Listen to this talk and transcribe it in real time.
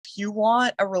if you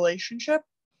want a relationship,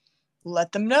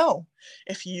 let them know.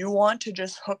 If you want to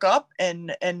just hook up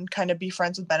and kind of be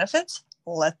friends with benefits,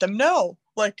 let them know.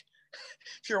 Like,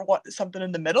 if you want something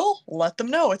in the middle, let them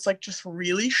know. It's like, just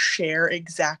really share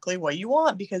exactly what you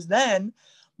want, because then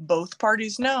both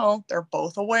parties know, they're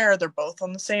both aware, they're both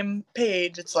on the same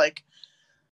page. It's like,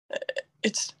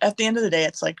 it's at the end of the day,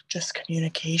 it's like just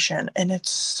communication. And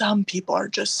it's, some people are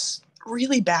just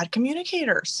really bad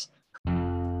communicators.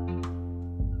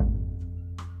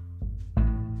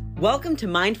 Welcome to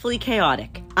Mindfully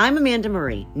Chaotic. I'm Amanda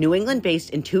Marie, New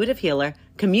England-based intuitive healer,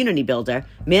 community builder,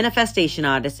 manifestation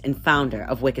artist, and founder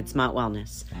of Wicked Smart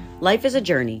Wellness. Life is a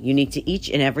journey unique to each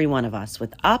and every one of us,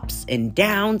 with ups and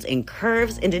downs and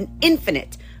curves and an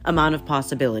infinite amount of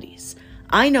possibilities.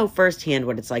 I know firsthand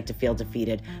what it's like to feel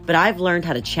defeated, but I've learned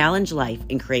how to challenge life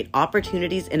and create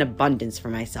opportunities in abundance for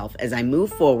myself as I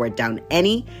move forward down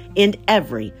any and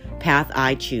every path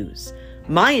I choose.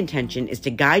 My intention is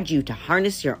to guide you to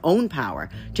harness your own power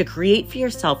to create for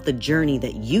yourself the journey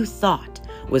that you thought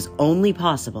was only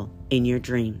possible in your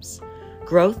dreams.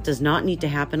 Growth does not need to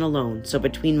happen alone, so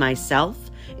between myself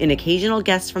and occasional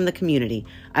guests from the community,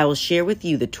 I will share with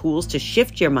you the tools to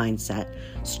shift your mindset,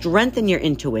 strengthen your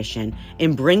intuition,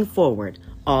 and bring forward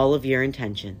all of your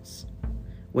intentions.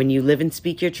 When you live and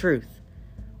speak your truth,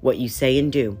 what you say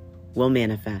and do will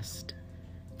manifest.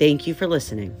 Thank you for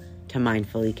listening to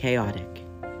Mindfully Chaotic.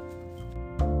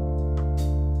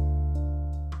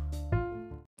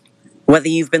 Whether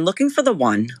you've been looking for the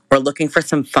one or looking for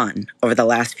some fun over the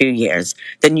last few years,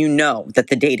 then you know that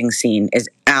the dating scene is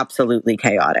absolutely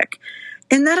chaotic.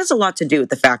 And that has a lot to do with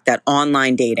the fact that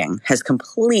online dating has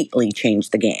completely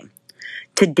changed the game.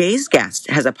 Today's guest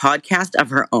has a podcast of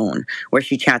her own where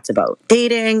she chats about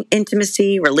dating,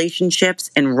 intimacy,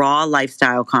 relationships, and raw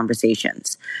lifestyle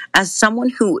conversations. As someone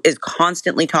who is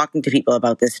constantly talking to people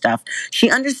about this stuff,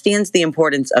 she understands the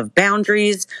importance of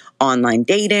boundaries, online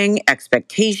dating,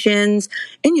 expectations,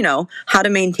 and, how to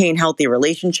maintain healthy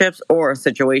relationships or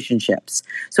situationships.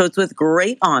 So it's with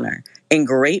great honor and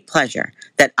great pleasure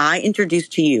that I introduce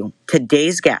to you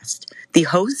today's guest, the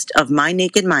host of My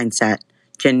Naked Mindset,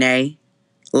 Janae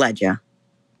Ledger.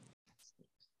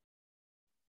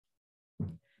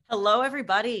 Hello,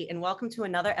 everybody, and welcome to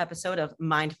another episode of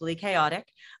Mindfully Chaotic.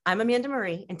 I'm Amanda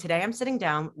Marie, and today I'm sitting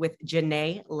down with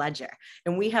Janae Ledger,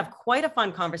 and we have quite a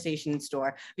fun conversation in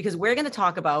store because we're going to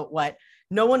talk about what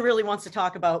no one really wants to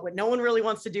talk about, what no one really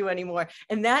wants to do anymore,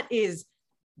 and that is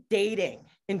dating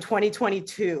in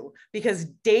 2022. Because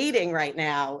dating right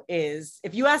now is,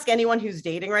 if you ask anyone who's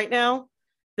dating right now,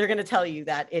 they're going to tell you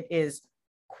that it is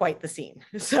quite the scene.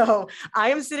 So I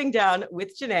am sitting down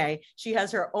with Janae. She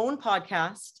has her own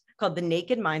podcast called The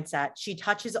Naked Mindset. She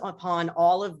touches upon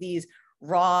all of these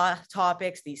raw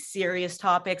topics, these serious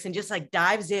topics, and just like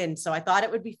dives in. So I thought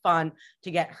it would be fun to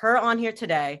get her on here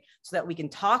today so that we can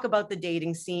talk about the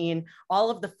dating scene, all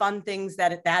of the fun things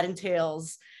that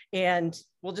entails, and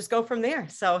we'll just go from there.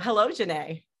 So hello,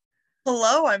 Janae.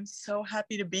 Hello, I'm so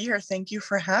happy to be here. Thank you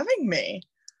for having me.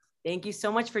 Thank you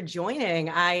so much for joining.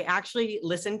 I actually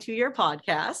listened to your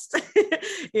podcast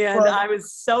and I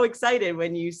was so excited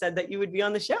when you said that you would be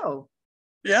on the show.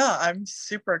 Yeah, I'm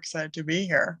super excited to be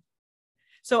here.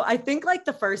 So I think like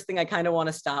the first thing I kind of want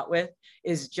to start with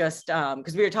is just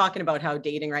because we were talking about how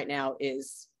dating right now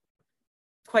is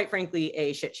quite frankly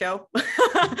a shit show.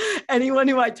 Anyone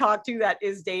who I talk to that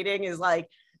is dating is like,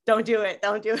 don't do it.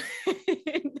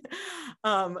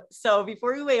 So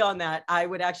before we weigh on that, I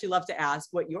would actually love to ask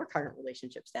what your current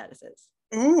relationship status is.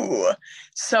 Ooh,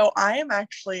 so I am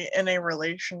actually in a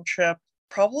relationship.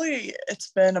 Probably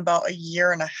it's been about a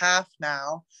year and a half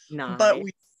now. Nice. But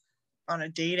we on a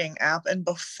dating app, and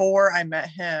before I met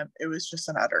him, it was just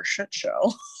an utter shit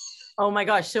show. Oh my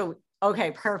gosh. So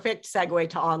okay, perfect segue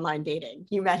to online dating.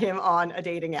 You met him on a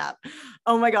dating app.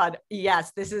 Oh my God.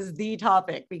 Yes, this is the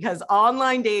topic because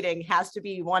online dating has to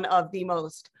be one of the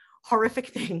most horrific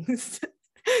things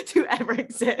to ever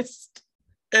exist.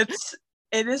 It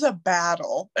is a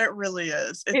battle. It really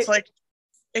is. It's like,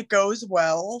 it goes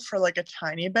well for like a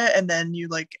tiny bit, and then you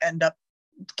like end up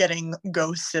getting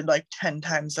ghosted like 10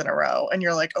 times in a row. And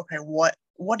you're like, okay, what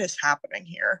is happening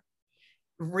here?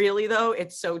 Really, though,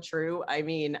 it's so true. I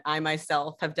mean, I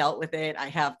myself have dealt with it. I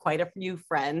have quite a few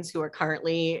friends who are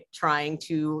currently trying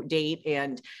to date,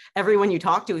 and everyone you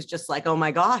talk to is just like, oh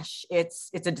my gosh, it's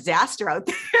a disaster out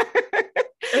there.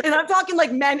 And I'm talking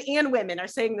like men and women are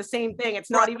saying the same thing.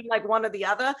 It's not even like one or the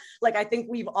other. Like, I think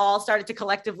we've all started to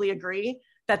collectively agree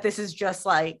that this is just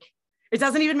like, it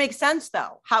doesn't even make sense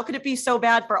though. How could it be so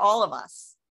bad for all of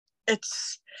us?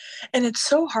 It's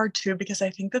so hard too, because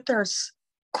I think that there's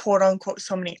quote unquote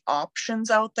so many options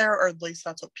out there, or at least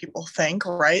that's what people think,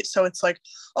 right? So it's like,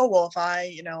 oh well,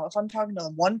 if I'm talking to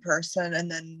one person and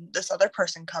then this other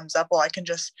person comes up, well, I can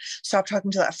just stop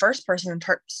talking to that first person and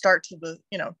start to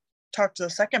talk to the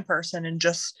second person and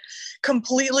just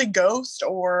completely ghost,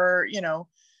 or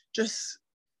just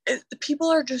people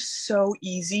are just so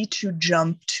easy to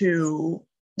jump to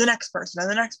the next person and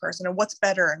the next person and what's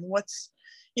better and what's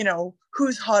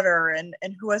who's hotter and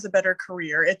who has a better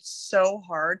career. It's so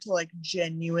hard to like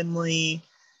genuinely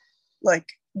like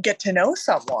get to know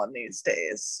someone these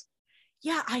days.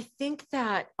 Yeah, I think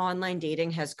that online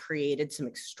dating has created some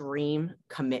extreme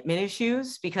commitment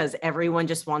issues because everyone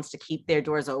just wants to keep their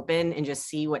doors open and just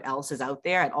see what else is out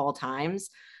there at all times.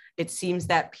 It seems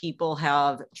that people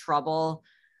have trouble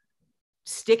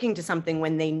sticking to something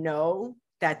when they know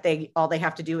that all they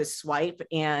have to do is swipe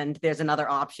and there's another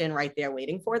option right there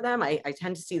waiting for them. I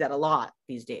tend to see that a lot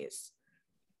these days.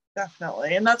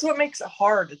 Definitely. And that's what makes it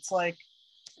hard. It's like,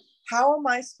 how am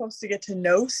I supposed to get to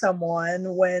know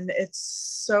someone when it's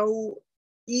so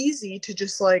easy to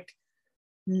just like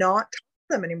not talk to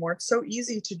them anymore? It's so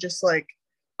easy to just like,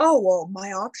 oh, well,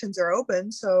 my options are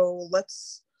open, so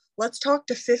let's talk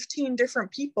to 15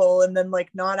 different people and then like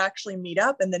not actually meet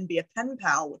up and then be a pen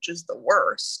pal, which is the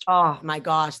worst. Oh my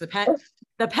gosh, the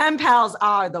pen pals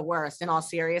are the worst. In all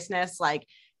seriousness, like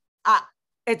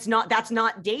that's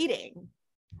not dating.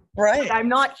 Right. Like, I'm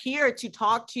not here to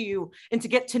talk to you and to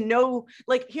get to know.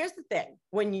 Like, here's the thing: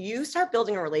 when you start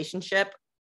building a relationship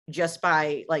just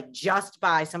by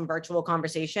some virtual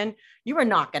conversation, you are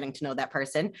not getting to know that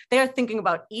person. They are thinking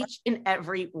about each and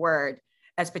every word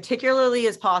as particularly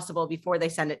as possible before they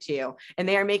send it to you. And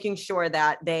they are making sure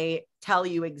that they tell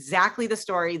you exactly the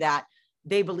story that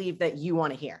they believe that you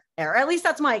want to hear. Or at least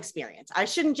that's my experience. I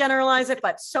shouldn't generalize it,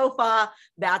 but so far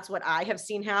that's what I have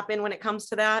seen happen when it comes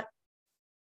to that.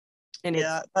 And it's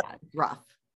rough.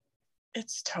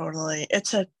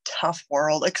 It's a tough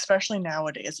world, especially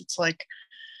nowadays. It's like,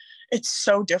 it's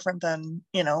so different than,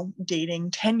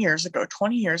 dating 10 years ago,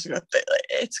 20 years ago.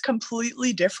 It's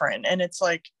completely different. And it's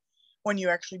like, when you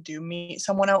actually do meet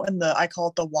someone out in I call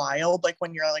it the wild, like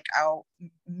when you're like out,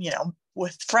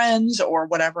 with friends or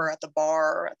whatever, at the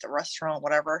bar, or at the restaurant,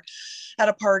 whatever, at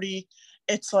a party,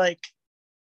 it's like,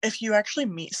 if you actually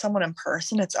meet someone in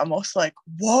person, it's almost like,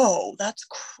 whoa, that's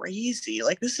crazy.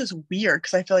 Like, this is weird.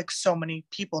 Because I feel like so many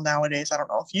people nowadays, I don't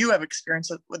know if you have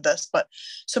experience with this, but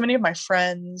so many of my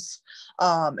friends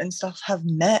and stuff have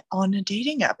met on a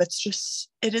dating app. It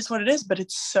is what it is, but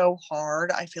it's so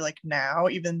hard. I feel like now,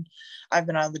 even I've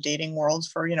been out of the dating world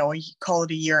for, call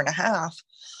it a year and a half.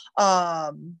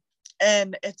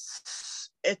 And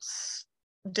it's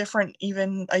different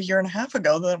even a year and a half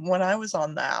ago than when I was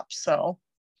on the app. So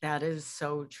that is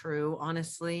so true.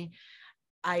 Honestly,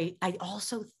 I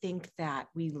also think that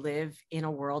we live in a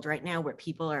world right now where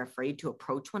people are afraid to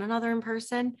approach one another in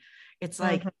person. It's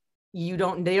like, you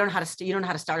don't know how to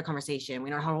start a conversation.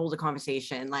 We don't know how to hold a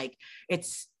conversation. Like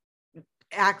it's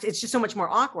just so much more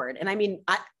awkward. And I mean,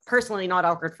 personally, not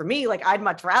awkward for me. Like, I'd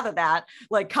much rather that,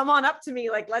 like, come on up to me,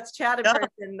 like, let's chat in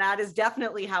person. That is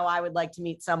definitely how I would like to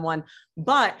meet someone.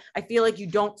 But I feel like you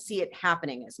don't see it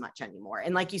happening as much anymore.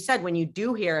 And like you said, when you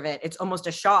do hear of it, it's almost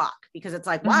a shock because it's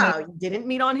like, wow, you didn't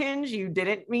meet on Hinge. You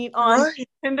didn't meet on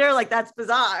Tinder. Like, that's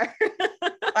bizarre.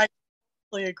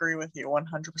 I agree with you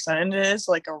 100%. And it is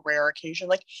like a rare occasion.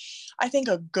 Like, I think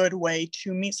a good way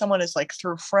to meet someone is like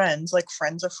through friends, like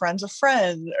friends of friends of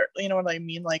friends, or, you know what I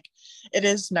mean? Like, it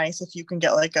is nice if you can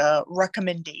get like a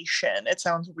recommendation. It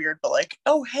sounds weird, but like,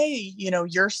 oh, hey,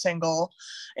 you're single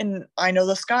and I know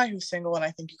this guy who's single and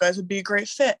I think you guys would be a great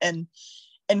fit, and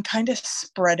kind of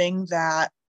spreading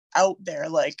that out there,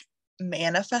 like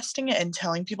manifesting it and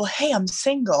telling people, hey, I'm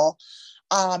single.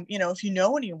 If you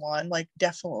know anyone, like,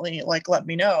 definitely, like, let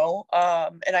me know.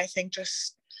 And I think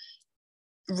just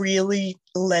really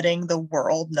letting the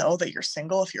world know that you're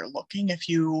single, if you're looking, if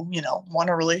you want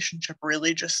a relationship,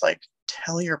 really just like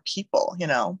tell your people.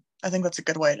 I think that's a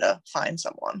good way to find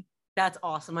someone. That's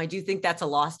awesome. I do think that's a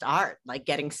lost art, like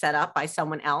getting set up by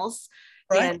someone else.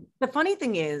 Right. And the funny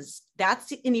thing is,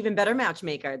 that's an even better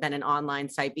matchmaker than an online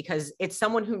site because it's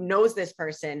someone who knows this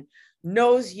person,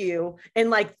 knows you, and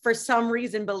like for some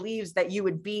reason believes that you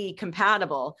would be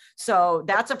compatible. So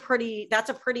that's a pretty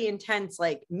intense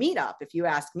like meetup. If you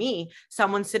ask me,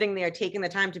 someone sitting there taking the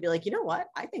time to be like, you know what,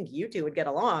 I think you two would get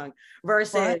along,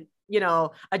 versus,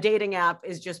 a dating app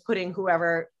is just putting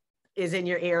whoever is in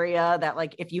your area that,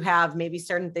 like, if you have maybe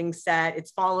certain things set,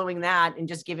 it's following that and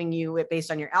just giving you it based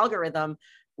on your algorithm,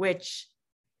 which,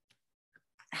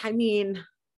 I mean,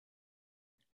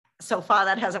 so far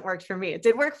that hasn't worked for me. It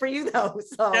did work for you though.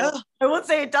 So Yeah, I won't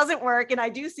say it doesn't work. And I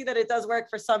do see that it does work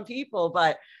for some people,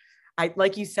 but I,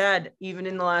 like you said, even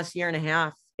in the last year and a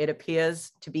half, it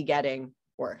appears to be getting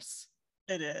worse.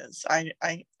 it is. I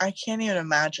can't even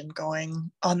imagine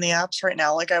going on the apps right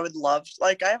now. Like I would love,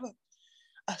 like I have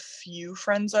a few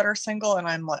friends that are single, and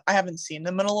I'm like, I haven't seen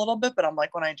them in a little bit, but I'm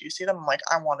like, when I do see them, I'm like,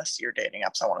 I want to see your dating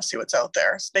apps. I want to see what's out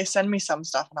there. So they send me some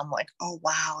stuff and I'm like, oh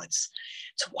wow, it's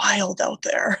wild out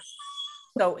there.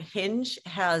 So Hinge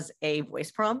has a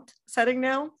voice prompt setting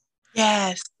now.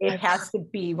 Yes. It has to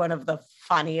be one of the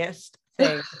funniest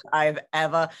things I've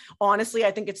ever, honestly,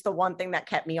 I think it's the one thing that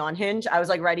kept me on Hinge. I was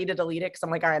like ready to delete it because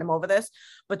I'm like, all right, I'm over this.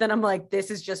 But then I'm like,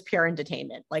 this is just pure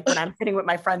entertainment. Like when I'm sitting with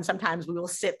my friends, sometimes we will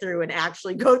sit through and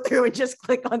actually go through and just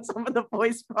click on some of the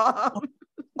voice prompts.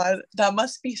 That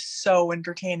must be so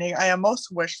entertaining. I almost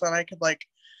wish that I could like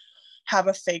have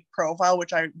a fake profile,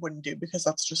 which I wouldn't do because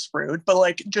that's just rude, but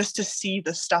like just to see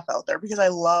the stuff out there, because I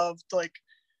loved like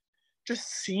just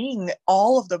seeing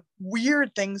all of the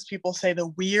weird things people say, the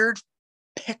weird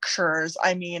pictures.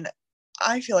 I mean,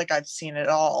 I feel like I've seen it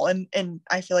all, and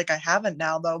I feel like I haven't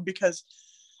now though, because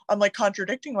I'm like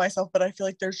contradicting myself, but I feel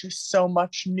like there's just so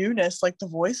much newness, like the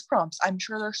voice prompts. I'm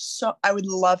sure there's so, I would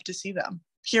love to see them,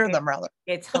 hear them rather.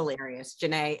 It's hilarious,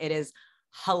 Janae. It is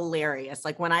hilarious.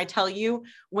 Like when I tell you,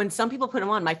 when some people put them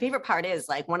on, my favorite part is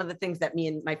like one of the things that me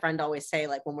and my friend always say,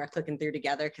 like when we're clicking through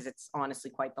together, because it's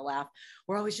honestly quite the laugh.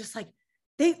 We're always just like,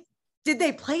 did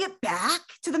they play it back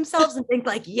to themselves and think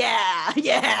like,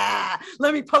 yeah,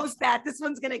 let me post that. This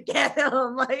one's going to get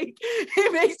them. Like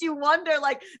it makes you wonder,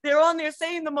 like they're on there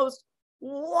saying the most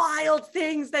wild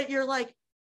things that you're like,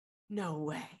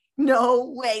 no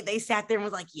way. They sat there and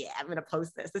was like, yeah, I'm going to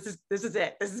post this. This is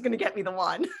it. This is going to get me the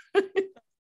one.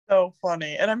 So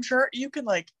funny. And I'm sure you can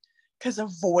like, because a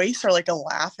voice or like a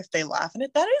laugh, if they laugh in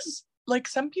it, that is like,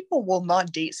 some people will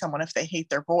not date someone if they hate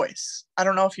their voice. I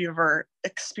don't know if you ever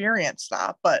experienced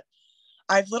that, but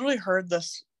I've literally heard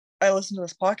this. I listened to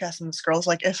this podcast and this girl's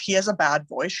like, if he has a bad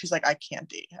voice, she's like, I can't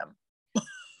date him.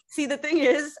 See, the thing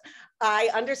is, I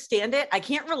understand it. I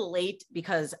can't relate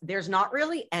because there's not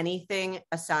really anything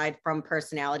aside from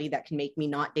personality that can make me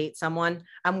not date someone.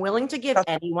 I'm willing to give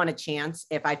anyone a chance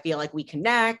if I feel like we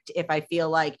connect, if I feel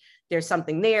like there's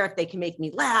something there, if they can make me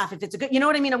laugh, if it's a good, you know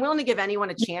what I mean? I'm willing to give anyone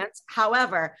a chance.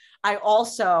 However, I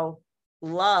also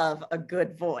love a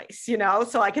good voice, you know?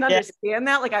 So I can understand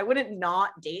that. Like I wouldn't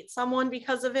not date someone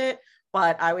because of it,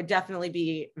 but I would definitely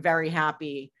be very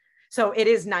happy. So it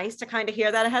is nice to kind of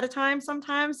hear that ahead of time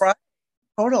sometimes. Right.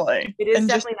 Totally. It is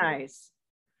definitely nice.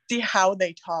 See how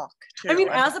they talk too. I mean,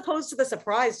 as opposed to the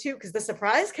surprise too, because the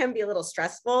surprise can be a little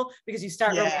stressful because you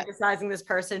start romanticizing this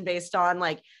person based on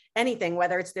like anything,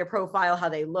 whether it's their profile, how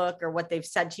they look, or what they've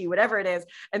said to you, whatever it is.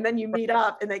 And then you meet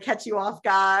up and they catch you off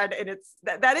guard. And it's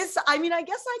that is, I mean, I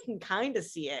guess I can kind of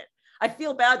see it. I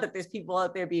feel bad that there's people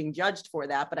out there being judged for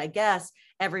that, but I guess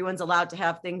everyone's allowed to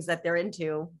have things that they're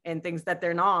into and things that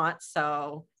they're not.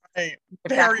 So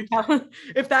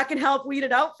if that can help weed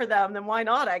it out for them, then why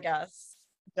not, I guess.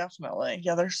 Definitely.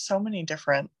 Yeah, there's so many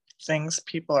different things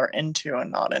people are into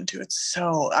and not into.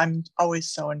 I'm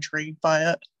always so intrigued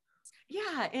by it.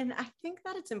 Yeah, and I think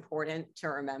that it's important to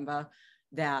remember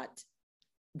that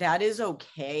that is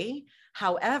okay.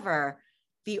 However,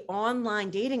 the online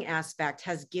dating aspect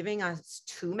has given us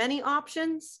too many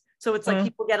options. So it's like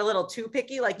people get a little too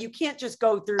picky. Like you can't just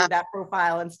go through that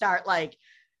profile and start like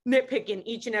nitpicking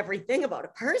each and everything about a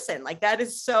person. Like that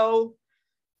is so,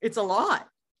 it's a lot.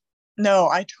 No,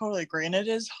 I totally agree. And it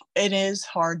is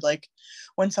hard, like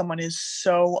when someone is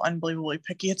so unbelievably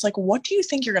picky. It's like, what do you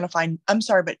think you're going to find? I'm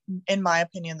sorry, but in my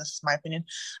opinion, this is my opinion,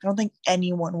 I don't think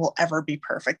anyone will ever be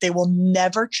perfect. They will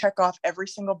never check off every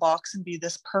single box and be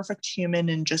this perfect human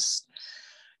and just,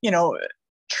 you know,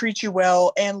 treat you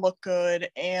well and look good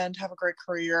and have a great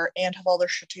career and have all their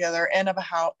shit together and have a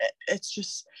house. It's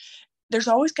just, there's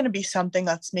always going to be something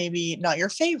that's maybe not your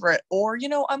favorite, or, you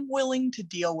know, I'm willing to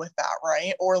deal with that,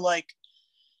 right? Or like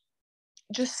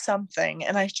just something.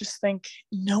 And I just think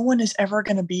no one is ever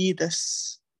going to be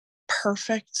this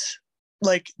perfect.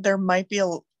 Like there might be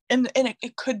and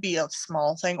it could be a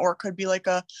small thing, or it could be like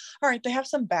all right, they have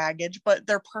some baggage, but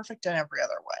they're perfect in every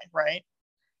other way, right?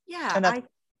 Yeah, and that's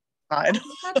I think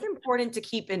that's important to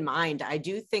keep in mind. I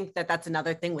do think that that's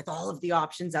another thing with all of the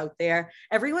options out there.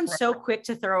 Everyone's so quick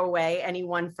to throw away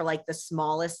anyone for like the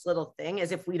smallest little thing,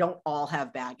 as if we don't all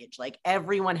have baggage. Like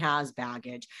everyone has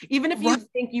baggage. Even if you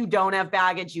think you don't have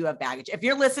baggage, you have baggage. If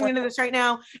you're listening to this right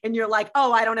now and you're like,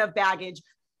 oh, I don't have baggage,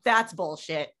 that's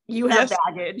bullshit. You have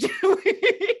baggage.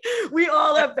 We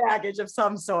all have baggage of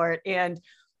some sort. And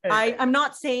I'm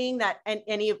not saying that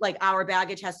any of like our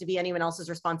baggage has to be anyone else's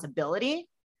responsibility.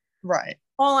 Right.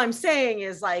 All I'm saying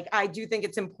is like, I do think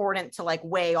it's important to like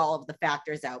weigh all of the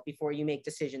factors out before you make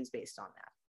decisions based on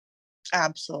that.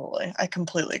 Absolutely. I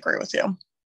completely agree with you.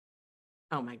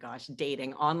 Oh my gosh,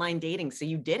 online dating. So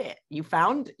you did it. You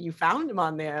found him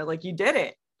on there. Like you did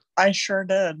it. I sure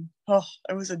did. Oh,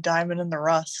 it was a diamond in the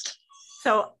rough.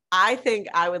 So I think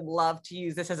I would love to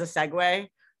use this as a segue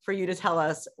for you to tell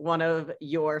us one of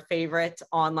your favorite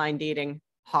online dating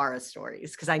horror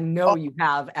stories, because I know you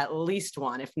have at least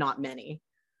one, if not many.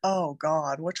 Oh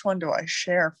God, which one do I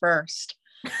share first?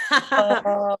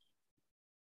 So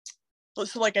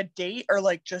like a date or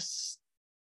like just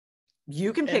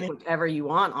you can pick whichever you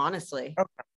want, honestly.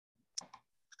 Okay.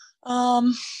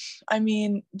 I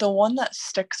mean, the one that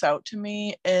sticks out to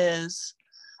me is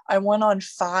I went on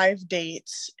 5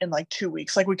 dates in like 2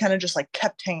 weeks. Like we kind of just like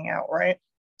kept hanging out, right?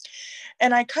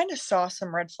 And I kind of saw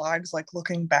some red flags, like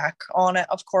looking back on it,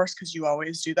 of course, because you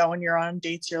always do that when you're on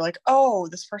dates. You're like, oh,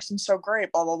 this person's so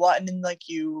great, blah, blah, blah. And then like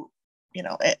you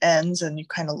know, it ends and you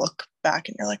kind of look back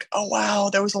and you're like, oh, wow,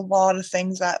 there was a lot of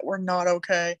things that were not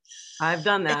okay. I've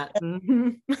done that.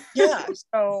 Yeah.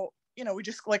 So, you know, we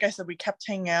just, like I said, we kept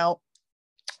hanging out.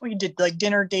 We did like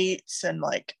dinner dates and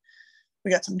like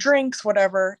we got some drinks,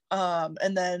 whatever.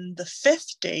 And then the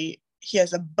 5th date, he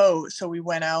has a boat. So we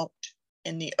went out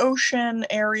in the ocean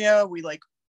area. We like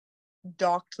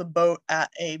docked the boat at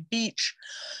a beach.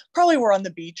 Probably were on the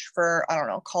beach for, I don't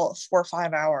know, call it 4 or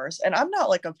 5 hours. And I'm not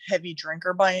like a heavy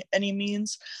drinker by any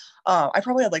means. I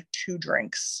probably had like 2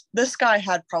 drinks. This guy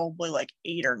had probably like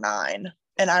 8 or 9.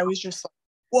 And I was just like,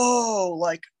 whoa,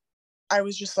 like, I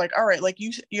was just like, all right, like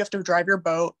you have to drive your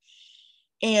boat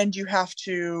and you have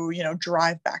to, you know,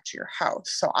 drive back to your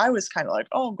house. So I was kind of like,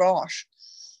 oh gosh.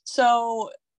 So,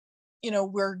 you know,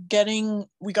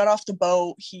 we got off the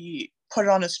boat. He put it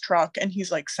on his truck and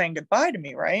he's like saying goodbye to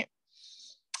me, right?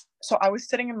 So I was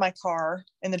sitting in my car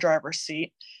in the driver's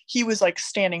seat. He was like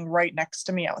standing right next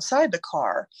to me outside the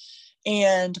car.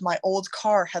 And my old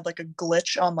car had like a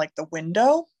glitch on like the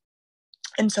window.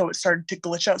 And so it started to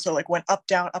glitch out. So like went up,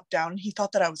 down, up, down. And he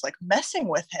thought that I was like messing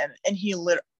with him. And he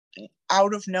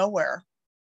out of nowhere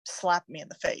slapped me in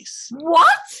the face. What?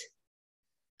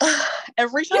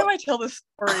 Every time I tell this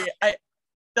story, I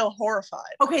feel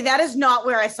horrified. Okay, that is not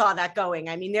where I saw that going.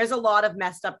 I mean, there's a lot of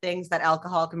messed up things that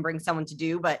alcohol can bring someone to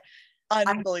do, but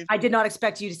I did not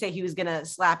expect you to say he was going to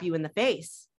slap you in the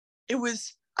face. I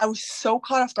was so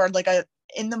caught off guard. Like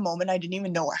in the moment, I didn't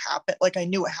even know what happened. Like I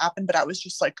knew what happened, but I was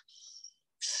just like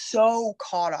so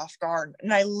caught off guard.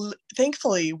 And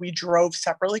thankfully we drove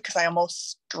separately because I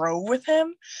almost drove with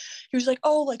him. He was like,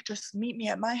 oh, like just meet me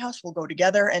at my house, we'll go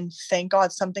together. And thank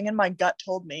God, something in my gut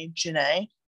told me, Janae,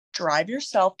 drive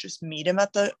yourself, just meet him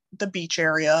at the beach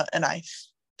area. And I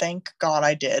thank God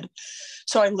I did.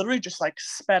 So I literally just like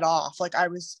sped off. Like I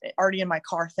was already in my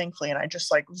car, thankfully, and I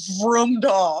just like vroomed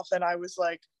off. And I was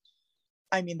like,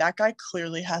 I mean, that guy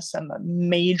clearly has some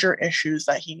major issues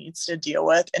that he needs to deal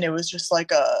with. And it was just like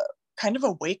a kind of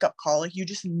a wake-up call. Like you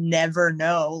just never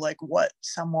know like what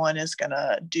someone is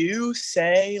gonna do,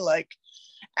 say, like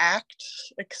act,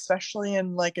 especially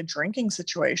in like a drinking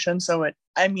situation. So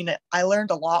I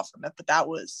learned a lot from it, but that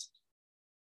was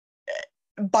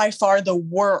by far the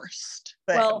worst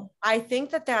thing. Well, I think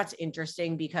that that's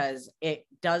interesting because it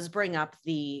does bring up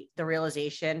the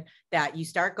realization that you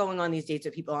start going on these dates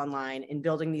with people online and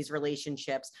building these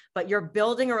relationships, but you're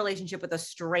building a relationship with a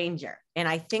stranger. And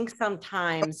I think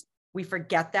sometimes we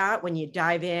forget that when you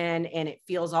dive in and it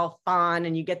feels all fun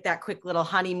and you get that quick little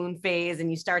honeymoon phase and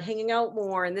you start hanging out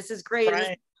more and this is great.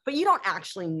 Right. But you don't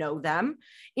actually know them.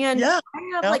 And I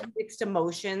have like mixed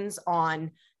emotions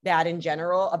on that in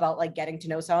general about like getting to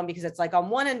know someone, because it's like on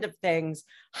one end of things,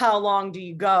 how long do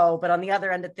you go? But on the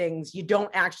other end of things, you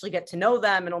don't actually get to know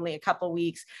them in only a couple of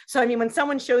weeks. So, I mean, when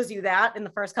someone shows you that in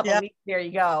the first couple of weeks, there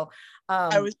you go.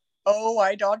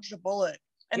 I dodged a bullet.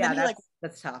 And then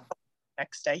that's tough.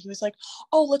 Next day, he was like,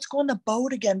 oh, let's go on the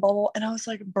boat again, blah, blah. And I was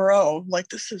like, bro, like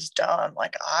this is done.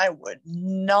 Like I would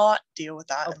not deal with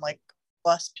that. And like,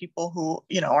 plus people who,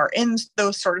 you know, are in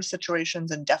those sort of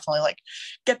situations, and definitely like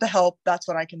get the help. That's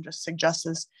what I can just suggest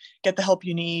is get the help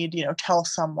you need, you know, tell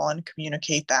someone,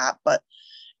 communicate that. But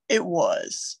it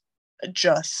was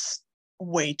just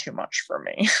way too much for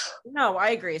me. No, I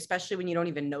agree, especially when you don't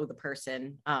even know the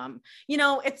person. You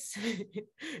know, it's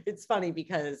it's funny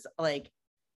because like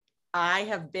I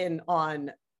have been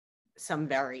on some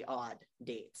very odd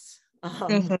dates.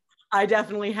 I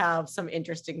definitely have some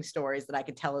interesting stories that I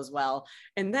could tell as well.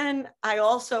 And then I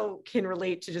also can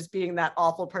relate to just being that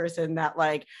awful person that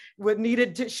like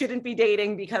shouldn't be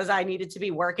dating because I needed to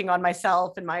be working on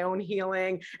myself and my own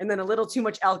healing. And then a little too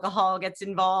much alcohol gets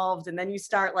involved. And then you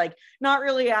start like not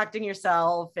really acting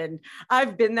yourself. And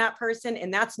I've been that person,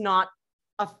 and that's not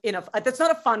that's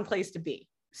not a fun place to be.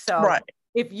 So Right.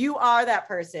 if you are that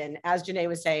person, as Janae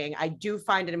was saying, I do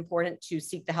find it important to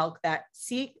seek the help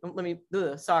seek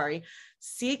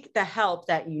the help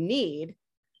that you need,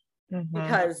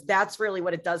 because that's really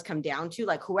what it does come down to.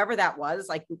 Like whoever that was,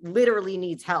 like literally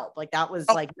needs help. Like that was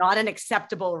like not an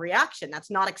acceptable reaction. That's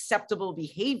not acceptable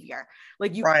behavior.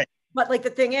 Like Right. But like the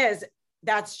thing is,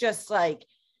 that's just like,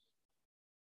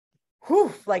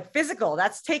 like physical,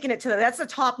 that's taking it to that's a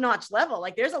top-notch level.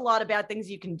 Like there's a lot of bad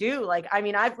things you can do. Like, I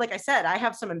mean, like I said, I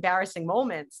have some embarrassing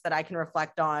moments that I can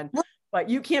reflect on, but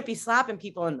you can't be slapping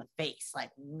people in the face. Like,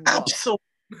 whoa. Absolutely.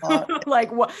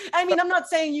 Like what? I mean, I'm not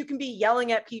saying you can be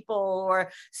yelling at people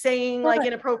or saying like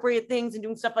inappropriate things and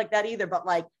doing stuff like that either, but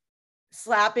like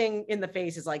slapping in the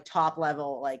face is like top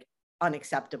level, like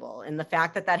unacceptable. And the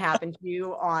fact that happened to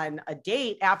you on a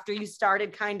date after you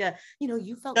started kind of,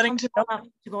 you felt comfortable enough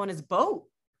to go on his boat.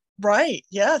 Right.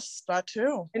 Yes, that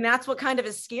too. And that's what kind of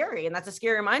is scary. And that's a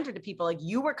scary reminder to people. Like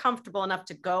you were comfortable enough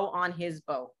to go on his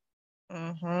boat.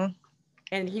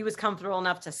 And he was comfortable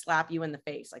enough to slap you in the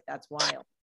face. Like that's wild.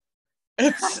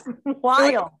 It's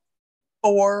wild.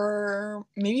 Or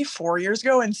maybe 4 years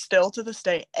ago, and still to this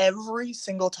day, every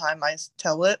single time I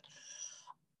tell it,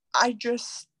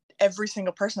 every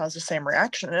single person has the same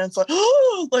reaction, and it's like,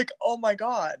 oh, like, oh my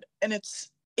god. And it's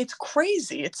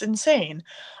crazy, it's insane.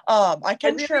 I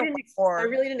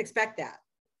really didn't expect that.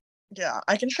 Yeah,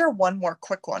 I can share one more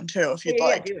quick one too if you'd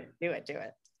like. Do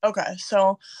it. Okay,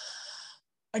 so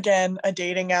again, a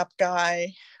dating app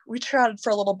guy, we chatted for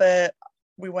a little bit,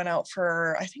 we went out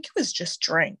for, I think it was just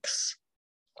drinks,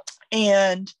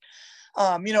 and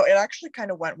it actually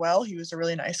kind of went well. He was a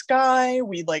really nice guy.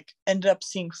 We like ended up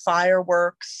seeing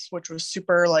fireworks, which was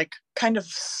super like kind of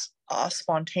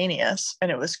spontaneous,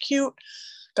 and it was cute.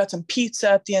 Got some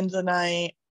pizza at the end of the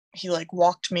night. He like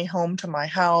walked me home to my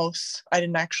house. I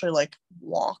didn't actually like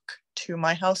walk to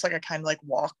my house. Like I kind of like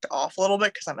walked off a little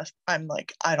bit because I'm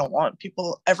like, I don't want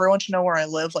everyone to know where I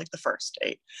live like the first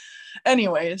date.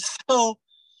 Anyways, so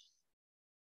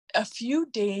a few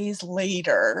days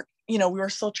later, we were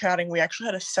still chatting. We actually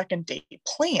had a second date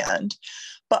planned,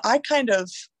 but I kind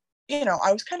of,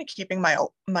 I was kind of keeping my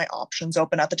options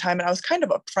open at the time. And I was kind of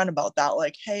upfront about that.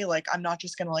 Like, hey, like, I'm not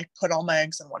just going to like put all my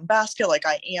eggs in one basket. Like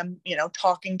I am,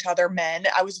 talking to other men.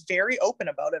 I was very open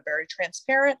about it, very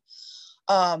transparent.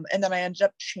 And then I ended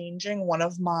up changing one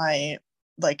of my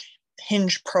like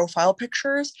Hinge profile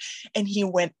pictures, and he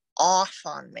went off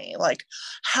on me. Like,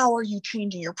 how are you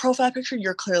changing your profile picture?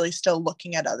 You're clearly still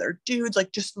looking at other dudes.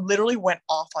 Like, just literally went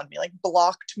off on me, like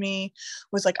blocked me,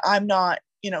 was like, I'm not,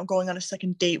 going on a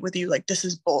second date with you. Like, this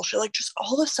is bullshit. Like, just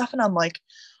all this stuff. And I'm like,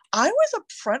 I was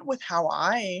upfront with how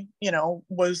I,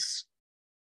 was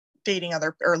dating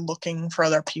or looking for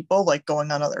other people, like going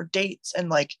on other dates. And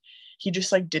like, he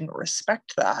just like didn't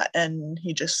respect that. And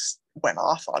he just went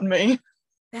off on me.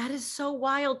 That is so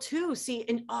wild too. See,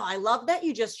 and I love that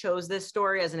you just chose this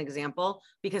story as an example,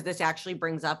 because this actually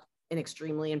brings up an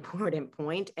extremely important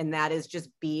point. And that is just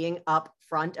being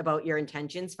upfront about your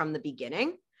intentions from the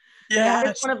beginning. Yes.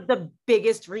 That is one of the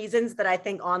biggest reasons that I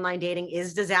think online dating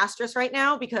is disastrous right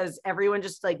now, because everyone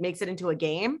just like makes it into a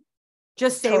game.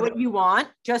 Just say what you want.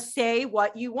 Just say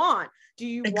what you want. Do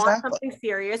you want something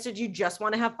serious, or do you just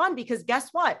want to have fun? Because guess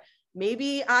what?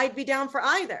 Maybe I'd be down for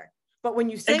either. But when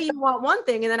you say you want one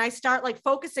thing and then I start like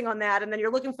focusing on that and then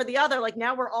you're looking for the other, like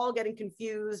now we're all getting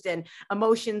confused and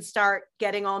emotions start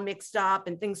getting all mixed up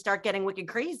and things start getting wicked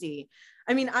crazy.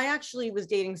 I mean, I actually was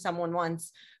dating someone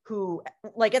once who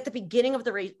like at the beginning of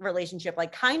the relationship,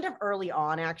 like kind of early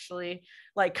on, actually,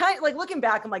 like looking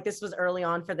back, I'm like, this was early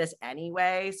on for this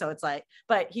anyway. So it's like,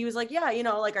 but he was like, yeah,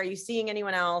 like, are you seeing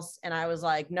anyone else? And I was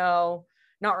like, no,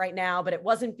 not right now. But it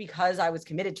wasn't because I was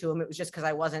committed to him. It was just because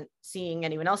I wasn't seeing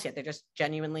anyone else yet. They're just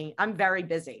genuinely, I'm very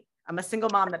busy. I'm a single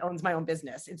mom that owns my own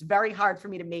business. It's very hard for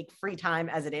me to make free time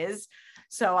as it is.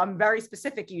 So I'm very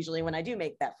specific usually when I do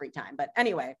make that free time. But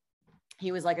anyway,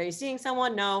 he was like, are you seeing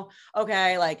someone? No.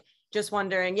 Okay. Like, just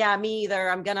wondering. Yeah, me either.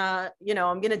 I'm gonna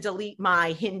delete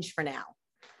my Hinge for now.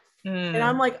 And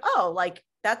I'm like, oh, like,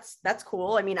 that's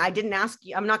cool. I mean, I didn't ask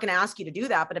you, I'm not going to ask you to do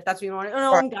that, but if that's what you want,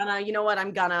 no, I'm gonna, you know what,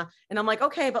 I'm gonna. And I'm like,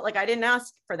 okay, but like, I didn't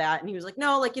ask for that. And he was like,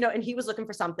 no, like, and he was looking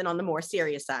for something on the more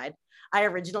serious side. I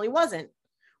originally wasn't.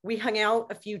 We hung out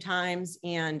a few times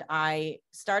and I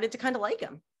started to kind of like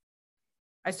him.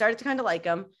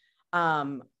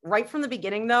 Right from the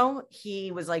beginning, though,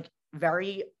 he was like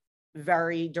very,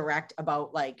 very direct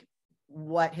about like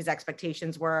what his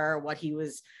expectations were, what he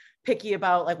was picky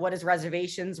about, like what his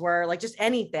reservations were, like just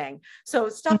anything. So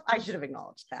stuff I should have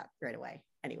acknowledged that right away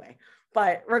anyway.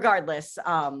 But regardless,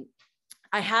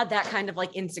 I had that kind of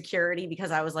like insecurity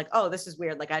because I was like, oh, this is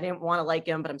weird. Like I didn't want to like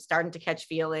him, but I'm starting to catch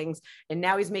feelings. And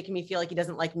now he's making me feel like he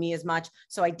doesn't like me as much.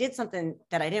 So I did something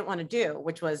that I didn't want to do,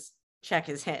 which was check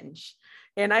his Hinge.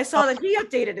 And I saw that he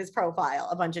updated his profile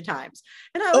a bunch of times.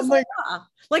 And I was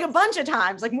like a bunch of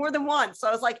times, like more than once. So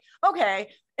I was like,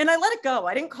 okay. And I let it go.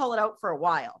 I didn't call it out for a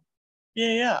while.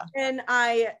 Yeah. And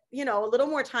I, a little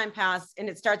more time passed and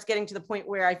it starts getting to the point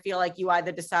where I feel like you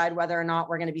either decide whether or not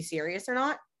we're going to be serious or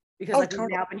not. Because like we've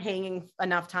now been hanging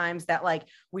enough times that like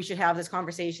we should have this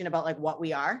conversation about like what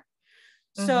we are.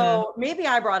 So maybe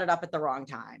I brought it up at the wrong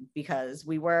time because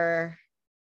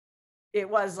it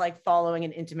was like following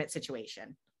an intimate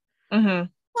situation.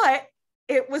 But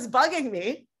it was bugging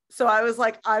me. So I was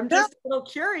like, I'm just a little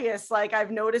curious. Like, I've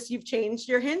noticed you've changed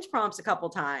your Hinge prompts a couple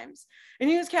times. And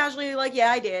he was casually like, yeah,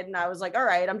 I did. And I was like, all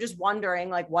right, I'm just wondering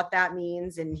like what that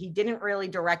means. And he didn't really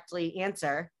directly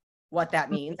answer what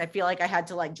that means. I feel like I had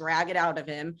to like drag it out of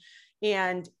him.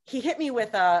 And he hit me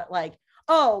with a like,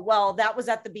 oh, well, that was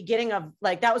at the beginning of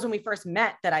like, that was when we first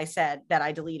met that I said that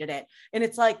I deleted it. And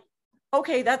it's like,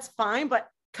 okay, that's fine, but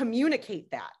communicate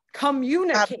that.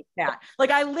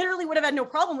 Like I literally would have had no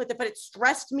problem with it, but it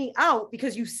stressed me out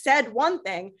because you said one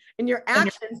thing and your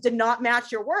actions did not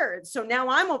match your words. So now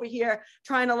I'm over here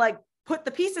trying to like put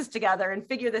the pieces together and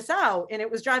figure this out. And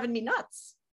it was driving me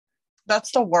nuts.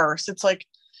 That's the worst. It's like,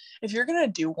 if you're going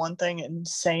to do one thing and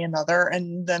say another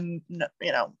and then,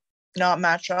 not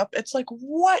match up, it's like,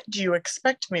 what do you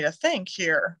expect me to think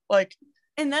here? Like,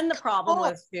 and then the problem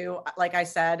was too, like I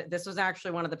said, this was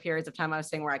actually one of the periods of time I was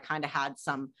saying where I kind of had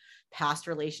some past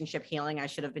relationship healing I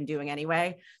should have been doing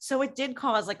anyway. So it did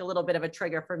cause like a little bit of a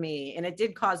trigger for me. And it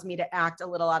did cause me to act a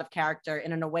little out of character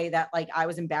and in a way that like I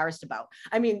was embarrassed about.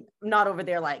 I mean, I'm not over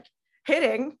there like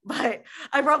hitting, but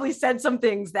I probably said some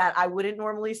things that I wouldn't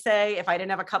normally say if I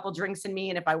didn't have a couple drinks in me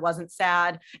and if I wasn't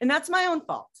sad. And that's my own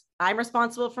fault. I'm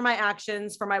responsible for my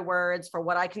actions, for my words, for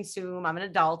what I consume. I'm an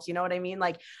adult. You know what I mean?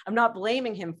 Like I'm not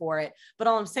blaming him for it, but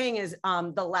all I'm saying is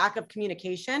the lack of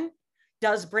communication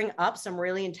does bring up some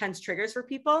really intense triggers for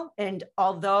people. And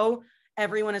although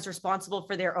everyone is responsible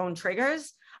for their own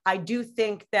triggers, I do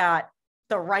think that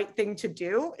the right thing to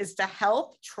do is to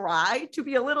help try to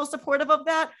be a little supportive of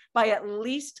that by at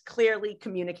least clearly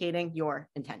communicating your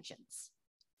intentions.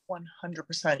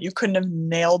 100%. You couldn't have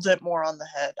nailed it more on the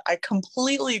head. I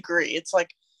completely agree. It's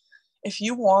like, if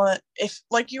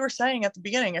like you were saying at the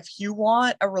beginning, if you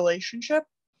want a relationship,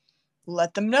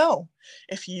 let them know.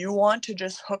 If you want to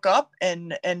just hook up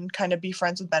and kind of be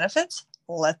friends with benefits,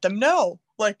 let them know.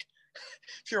 Like,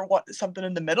 if you want something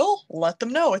in the middle, let them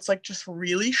know. It's like, just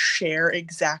really share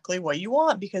exactly what you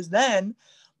want, because then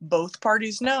both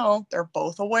parties know, they're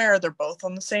both aware, they're both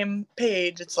on the same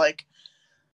page. It's like,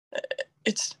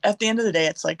 it's at the end of the day,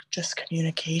 it's like just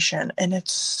communication. And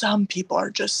some people are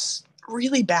just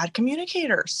really bad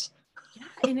communicators.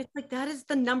 Yeah. And it's like, that is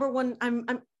the number one.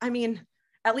 I mean,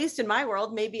 at least in my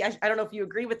world, maybe, I don't know if you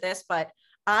agree with this, but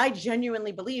I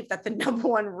genuinely believe that the number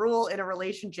one rule in a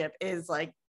relationship is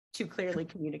like to clearly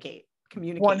communicate.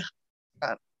 100%.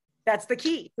 That's the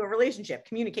key to a relationship,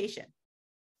 communication.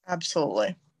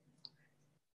 Absolutely.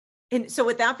 And so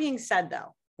with that being said,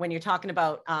 though, when you're talking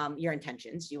about your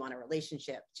intentions, do you want a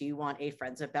relationship? Do you want a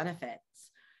friends with benefits?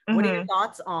 What are your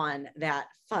thoughts on that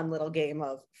fun little game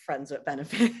of friends with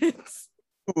benefits?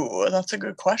 Ooh, that's a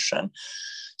good question.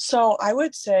 So I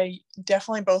would say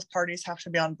definitely both parties have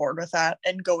to be on board with that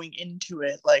and going into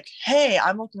it like, hey,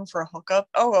 I'm looking for a hookup.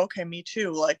 Oh, okay, me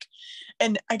too. Like,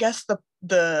 and I guess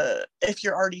the if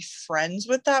you're already friends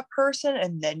with that person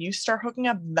and then you start hooking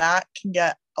up, that can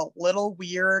get a little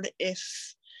weird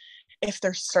if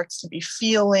there starts to be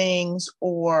feelings,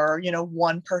 or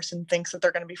one person thinks that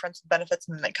they're going to be friends with benefits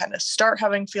and then they kind of start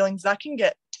having feelings. That can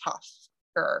get tough.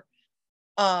 Sure.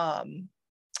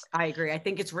 I agree. I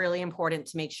think it's really important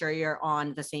to make sure you're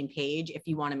on the same page if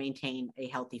you want to maintain a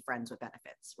healthy friends with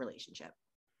benefits relationship.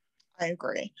 I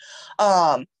agree.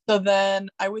 So then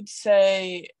I would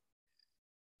say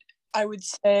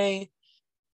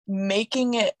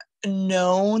making it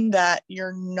known that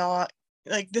you're not,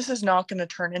 like, this is not going to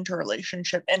turn into a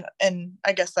relationship. And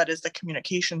I guess that is the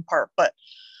communication part. But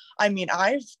I mean,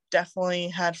 I've definitely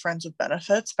had friends with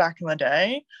benefits back in the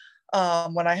day,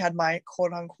 when I had my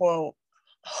quote unquote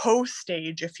host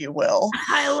stage, if you will.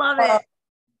 I love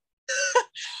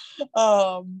it.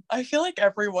 I feel like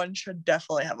everyone should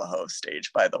definitely have a host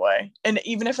stage, by the way. And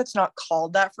even if it's not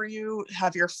called that for you,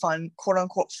 have your fun, quote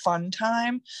unquote, fun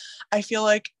time. I feel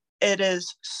like it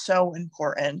is so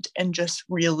important, and just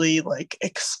really like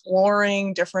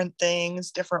exploring different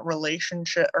things, different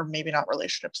relationship, or maybe not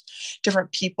relationships,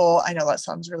 different people. I know that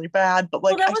sounds really bad, but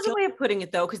Well, like that I was a feel way of putting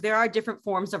it though, because there are different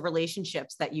forms of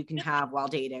relationships that you can have while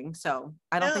dating. So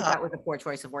I don't think yeah, that was a poor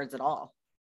choice of words at all.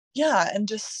 yeah, and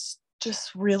just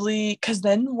really, because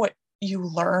then what you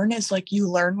learn is like you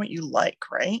learn what you like,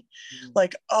 right?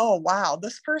 Like, oh wow,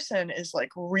 this person is like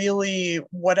really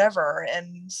whatever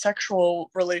in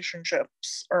sexual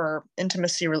relationships or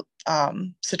intimacy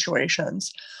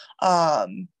situations.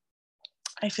 um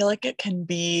I feel like it can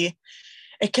be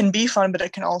fun, but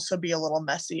it can also be a little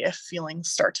messy if feelings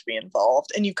start to be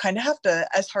involved, and you kind of have to,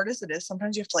 as hard as it is,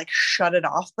 sometimes you have to like shut it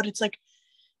off. But it's like,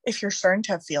 if you're starting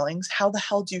to have feelings, how the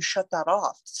hell do you shut that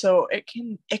off? So it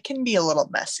can be a little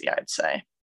messy, I'd say.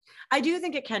 I do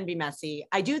think it can be messy.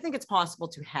 I do think it's possible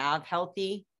to have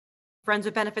healthy friends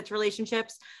with benefits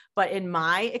relationships. But in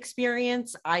my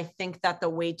experience, I think that the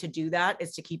way to do that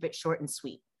is to keep it short and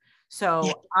sweet. Yeah.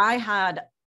 So I had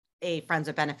a friends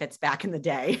with benefits back in the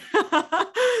day,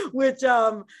 which,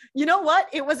 you know what?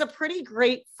 It was a pretty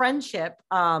great friendship.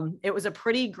 It was a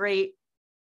pretty great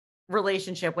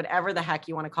relationship, whatever the heck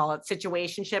you want to call it.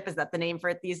 Situationship, is that the name for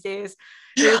it these days?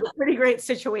 It was a pretty great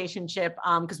situationship,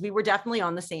 because we were definitely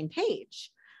on the same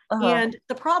page. Uh-huh. And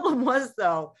the problem was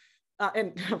though,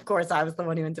 and of course I was the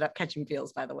one who ended up catching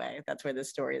feels, by the way. That's where this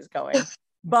story is going.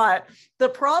 But the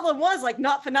problem was, like,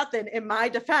 not for nothing, in my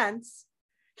defense,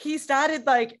 he started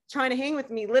like trying to hang with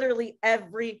me literally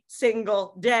every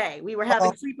single day. We were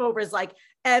having sleepovers like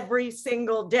every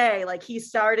single day. Like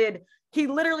he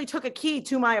literally took a key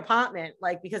to my apartment,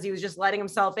 like, because he was just letting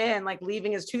himself in, like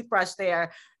leaving his toothbrush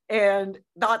there, and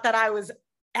thought that I was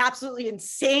absolutely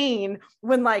insane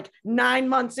when, like, 9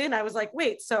 months in, I was like,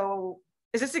 wait, so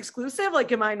is this exclusive?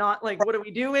 Like, am I not, like, what are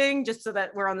we doing? Just so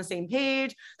that we're on the same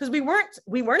page. Because we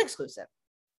weren't exclusive.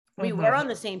 We were Mm-hmm. on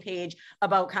the same page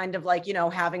about kind of like,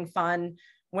 having fun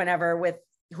whenever with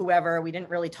whoever. We didn't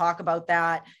really talk about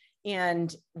that.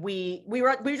 And we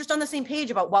were just on the same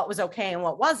page about what was okay and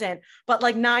what wasn't. But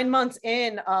like 9 months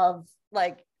in of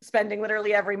like spending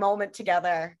literally every moment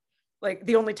together, like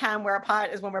the only time we're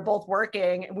apart is when we're both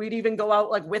working. And we'd even go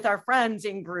out like with our friends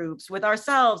in groups, with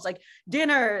ourselves, like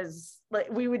dinners.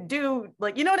 Like we would do,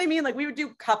 like, you know what I mean? Like we would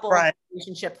do couple Right.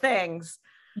 relationship things.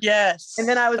 And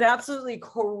then Yes. I was absolutely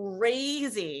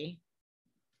crazy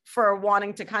for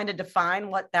wanting to kind of define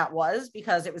what that was,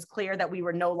 because it was clear that we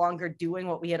were no longer doing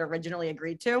what we had originally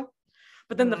agreed to.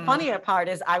 But then the Mm. funnier part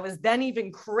is I was then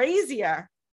even crazier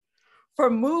for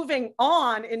moving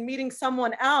on and meeting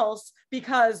someone else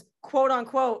because, quote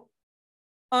unquote,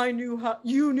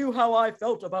 you knew how I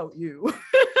felt about you.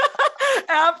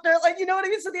 After, like, you know what I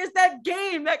mean? So there's that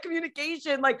game, that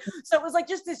communication. Like, so it was like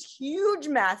just this huge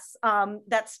mess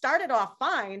that started off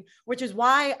fine, which is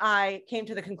why I came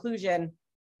to the conclusion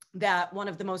that one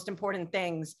of the most important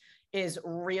things is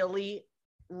really,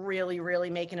 really, really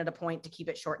making it a point to keep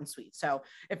it short and sweet. So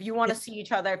if you want to see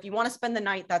each other, if you want to spend the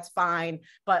night, that's fine.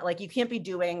 But like, you can't be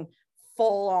doing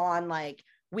full on like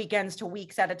weekends to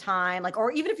weeks at a time. Like, or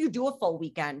even if you do a full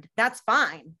weekend, that's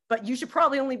fine. But you should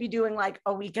probably only be doing like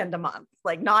a weekend a month,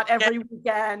 like not every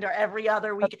weekend or every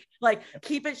other week. Like,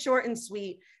 keep it short and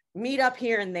sweet, meet up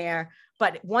here and there.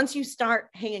 But once you start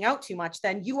hanging out too much,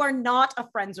 then you are not a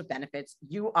friends with benefits.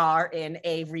 You are in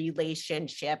a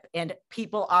relationship, and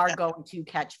people are going to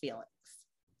catch feelings.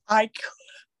 I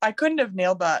couldn't have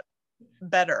nailed that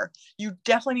better. You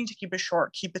definitely need to keep it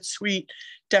short, keep it sweet.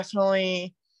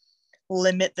 Definitely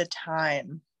limit the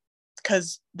time,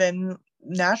 because then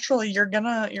naturally you're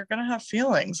gonna have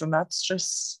feelings, and that's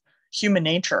just human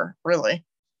nature, really.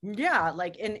 Yeah,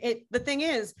 like, and the thing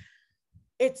is,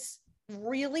 it's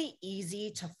really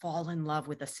easy to fall in love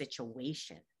with a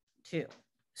situation too.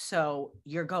 So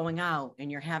you're going out and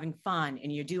you're having fun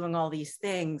and you're doing all these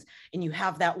things and you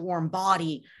have that warm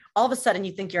body. All of a sudden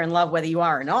you think you're in love whether you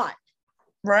are or not.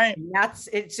 Right. And that's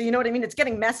it. So you know what I mean? It's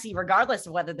getting messy regardless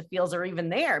of whether the feels are even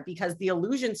there, because the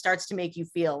illusion starts to make you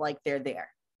feel like they're there.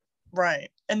 Right.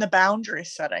 And the boundary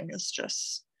setting is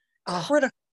just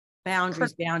critical.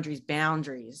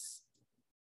 Boundaries.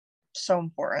 So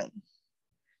important.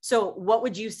 So what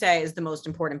would you say is the most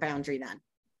important boundary then?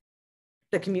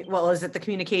 Is it the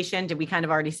communication? Did we kind of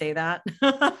already say that?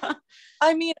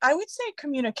 I mean, I would say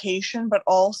communication, but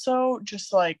also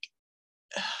just like,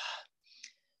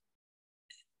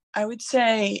 I would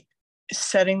say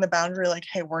setting the boundary, like,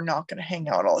 hey, we're not going to hang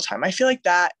out all the time. I feel like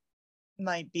that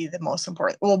might be the most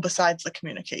important. Well, besides the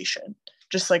communication,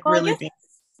 just like Well, I really guess being,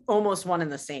 it's almost one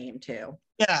and the same too.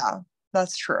 yeah,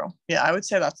 that's true. Yeah, I would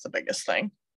say that's the biggest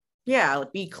thing. Yeah,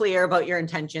 be clear about your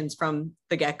intentions from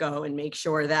the get-go and make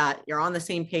sure that you're on the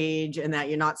same page and that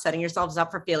you're not setting yourselves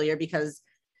up for failure, because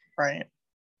Right.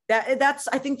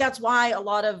 I think that's why a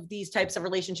lot of these types of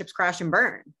relationships crash and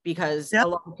burn, because Yeah. a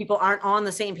lot of people aren't on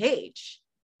the same page.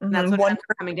 And that's what One, it's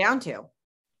coming down to.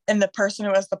 and the person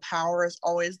who has the power is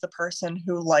always the person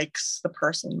who likes the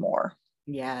person more.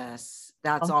 Yes,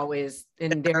 that's Oh, always,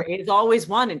 and there is always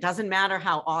one. It doesn't matter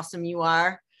how awesome you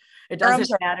are. It doesn't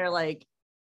matter, like,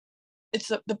 it's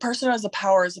the person who has the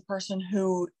power is the person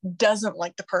who doesn't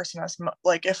like the person as much.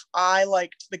 Like if I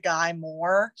liked the guy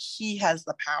more, he has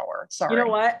the power. Sorry. you know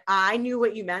what? I knew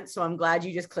what you meant, so I'm glad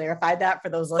you just clarified that for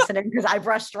those listening, because I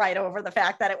brushed right over the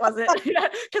fact that it wasn't,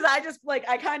 because I just like,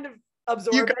 I kind of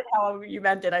absorbed it how you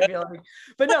meant it, I feel like.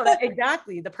 But no,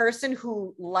 exactly. The person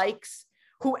who likes,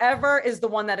 whoever is the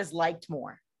one that is liked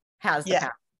more has the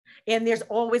power. And there's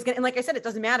always gonna, and like I said, it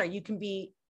doesn't matter. You can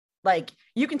be like,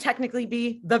 you can technically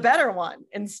be the better one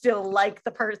and still like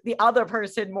the other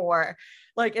person more.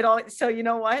 Like it all. So you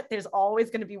know what? There's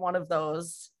always going to be one of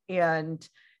those, and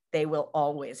they will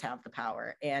always have the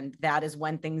power. And that is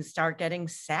when things start getting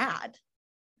sad.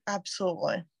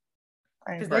 Absolutely.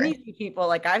 Because then you see people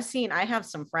like I have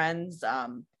some friends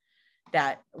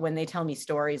that when they tell me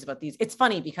stories about these, it's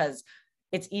funny because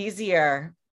it's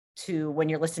easier to, when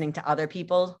you're listening to other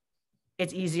people,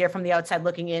 it's easier from the outside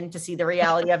looking in to see the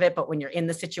reality of it. But when you're in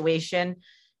the situation,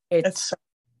 it's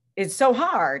so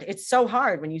hard. It's so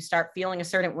hard when you start feeling a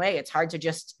certain way. It's hard to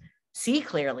just see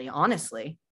clearly,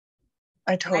 honestly.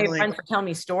 I totally have friends who tell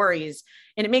me stories,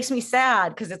 and it makes me sad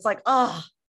because it's like, oh,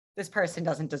 this person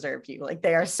doesn't deserve you. Like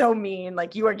they are so mean.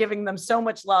 Like you are giving them so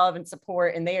much love and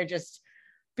support, and they are just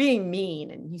being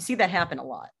mean. And you see that happen a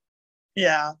lot.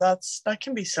 Yeah, that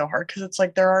can be so hard because it's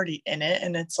like they're already in it,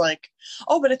 and it's like,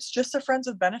 oh, but it's just a friends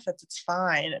with benefits, it's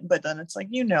fine. But then it's like,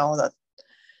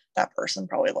 that person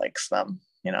probably likes them,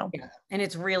 Yeah. And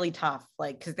it's really tough,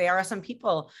 like, because there are some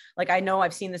people, like I know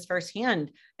I've seen this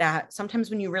firsthand, that sometimes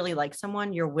when you really like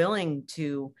someone, you're willing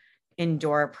to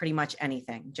endure pretty much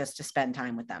anything just to spend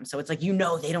time with them. So it's like,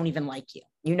 they don't even like you.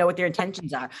 You know what their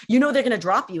intentions are. They're going to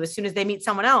drop you as soon as they meet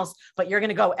someone else, but you're going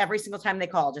to go every single time they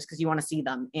call just because you want to see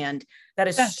them. And that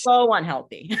is so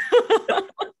unhealthy.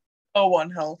 So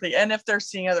unhealthy. And if they're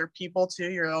seeing other people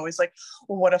too, you're always like,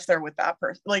 well, what if they're with that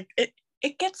person? Like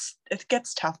it gets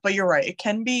tough, but you're right. It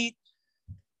can be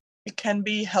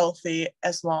healthy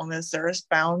as long as there's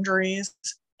boundaries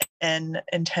and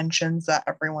intentions that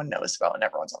everyone knows about and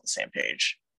everyone's on the same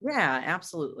page. Yeah,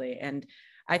 absolutely. And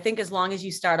I think as long as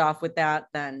you start off with that,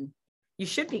 then you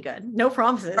should be good. No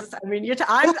promises. I mean,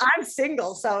 I'm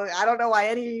single, so I don't know why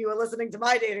any of you are listening to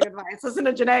my dating advice. Listen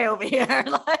to Janae over here.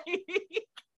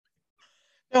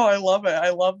 No, I love it. I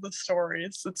love the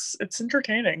stories. It's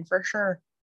entertaining for sure.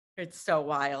 It's so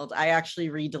wild. I actually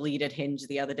re-deleted Hinge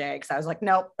the other day because I was like,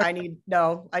 nope, I need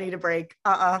a break.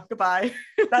 Goodbye.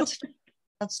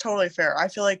 That's totally fair. I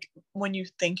feel like when you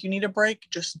think you need a break,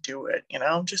 just do it,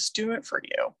 just do it for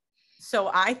you.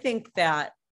 So I think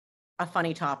that a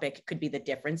funny topic could be the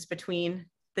difference between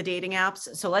the dating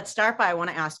apps. So let's start by, I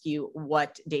want to ask you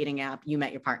what dating app you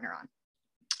met your partner on.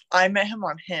 I met him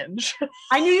on Hinge.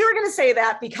 I knew you were going to say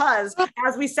that because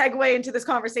as we segue into this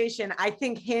conversation, I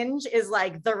think Hinge is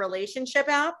like the relationship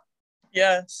app.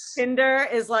 Yes. Tinder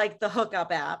is like the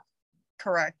hookup app.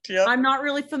 Correct. Yep. I'm not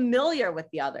really familiar with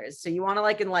the others. So you want to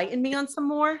like enlighten me on some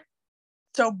more?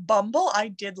 So Bumble, I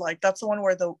did like. That's the one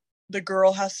where the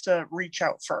girl has to reach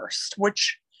out first,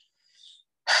 which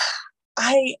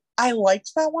I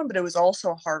liked that one, but it was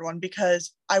also a hard one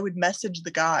because I would message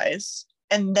the guys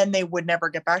and then they would never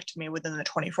get back to me within the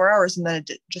 24 hours, and then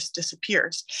it just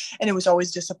disappears. And it was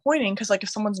always disappointing because like if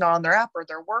someone's not on their app or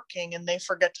they're working and they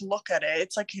forget to look at it,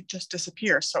 it's like it just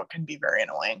disappears. So it can be very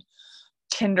annoying.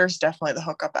 Tinder's definitely the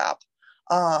hookup app.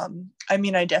 I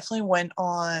mean, I definitely went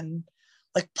on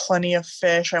like Plenty of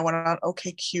Fish. I went on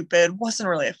OkCupid. Wasn't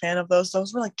really a fan of those.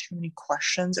 Those were like too many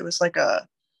questions. It was like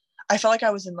I felt like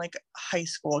I was in like high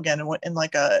school again, in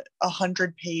like a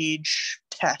 100-page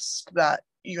test that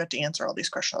you had to answer all these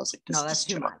questions. I was like, no, that's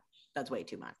too much. That's way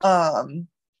too much.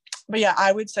 But yeah,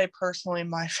 I would say personally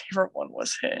my favorite one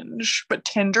was Hinge, but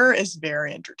Tinder is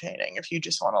very entertaining if you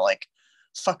just want to like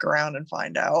fuck around and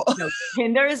find out. No,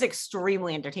 Tinder is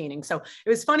extremely entertaining. So it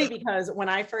was funny because when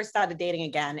I first started dating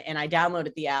again and I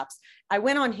downloaded the apps, I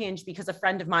went on Hinge because a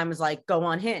friend of mine was like, go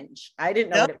on Hinge. I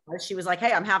didn't know what it was. She was like,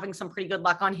 hey, I'm having some pretty good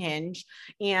luck on Hinge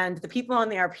and the people on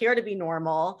there appear to be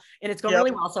normal and it's going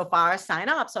really well so far. Sign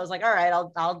up. So I was like, all right,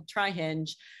 I'll try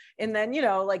Hinge. And then, you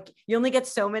know, like you only get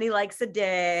so many likes a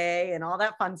day and all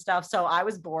that fun stuff. So I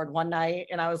was bored one night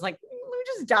and I was like, let me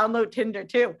just download Tinder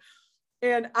too.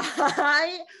 And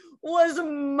I was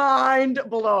mind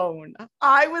blown.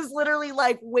 I was literally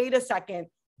like, wait a second,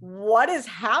 what is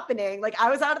happening? Like I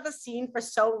was out of the scene for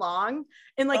so long.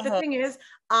 And like the thing is,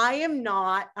 I am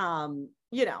not,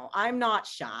 you know, I'm not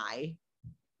shy.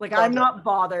 Like I'm not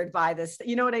bothered by this,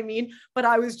 you know what I mean? But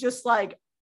I was just like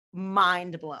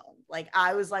mind blown. Like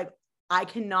I was like, I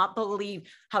cannot believe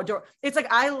how it's like,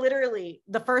 I literally,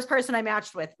 the first person I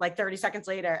matched with, like 30 seconds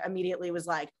later, immediately was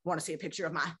like, want to see a picture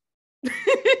of my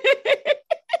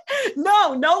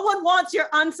no one wants your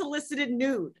unsolicited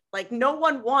nude. Like no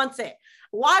one wants it.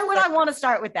 Why would I want to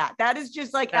start with that? That is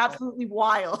just like absolutely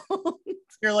wild.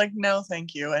 You're like, no,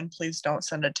 thank you. And please don't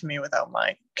send it to me without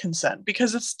my consent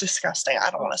because it's disgusting. I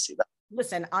don't want to see that.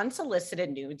 Listen,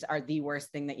 unsolicited nudes are the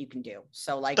worst thing that you can do.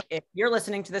 So like if you're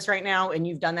listening to this right now and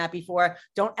you've done that before,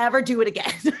 don't ever do it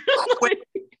again.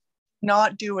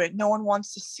 Not do it. No one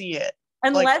wants to see it.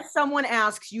 Unless like, someone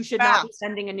asks, you should not be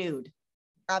sending a nude.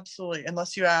 Absolutely.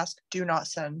 Unless you ask, do not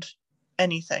send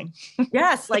anything.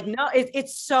 Yes. Like, no,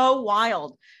 it's so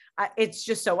wild. It's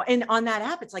just so, and on that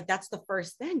app, it's like, that's the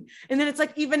first thing. And then it's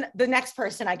like, even the next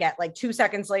person I get like 2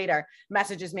 seconds later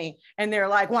messages me and they're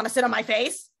like, want to sit on my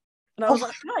face? And I was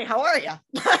like, hi, how are you?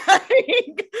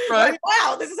 Like,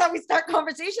 wow, this is how we start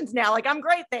conversations now. Like, I'm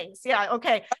great. Thanks. Yeah.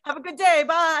 Okay. Have a good day.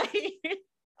 Bye.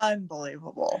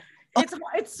 Unbelievable.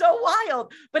 It's so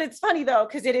wild, but it's funny though,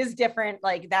 because it is different.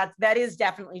 Like that is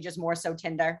definitely just more so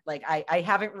Tinder. Like I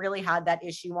haven't really had that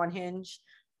issue on Hinge.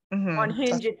 On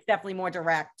Hinge, it's definitely more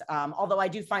direct. Although I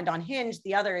do find on Hinge,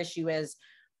 the other issue is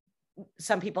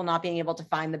some people not being able to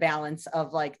find the balance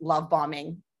of like love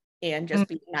bombing and just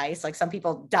being nice. Like some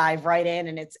people dive right in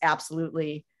and it's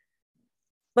absolutely,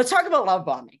 let's talk about love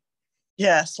bombing.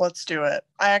 Yes, let's do it.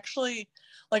 I actually,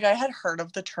 like I had heard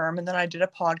of the term and then I did a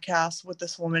podcast with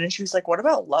this woman and she was like, what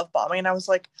about love bombing? And I was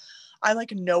like, I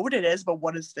like know what it is, but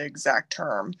what is the exact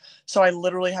term? So I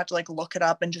literally had to like look it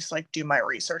up and just like do my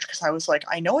research because I was like,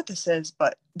 I know what this is,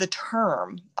 but the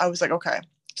term, I was like, okay.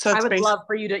 So I would love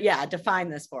for you to, define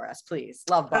this for us, please.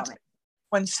 Love bombing.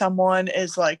 When someone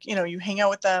is like, you know, you hang out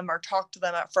with them or talk to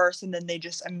them at first and then they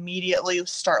just immediately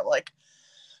start like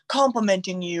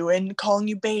complimenting you and calling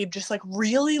you babe, just like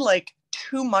really like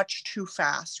too much too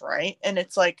fast, right? And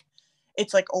it's like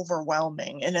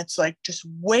overwhelming and it's like just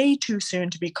way too soon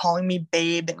to be calling me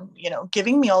babe and, you know,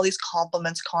 giving me all these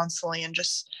compliments constantly and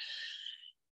just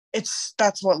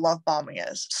that's what love bombing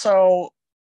is. So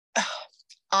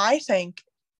I think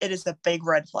it is a big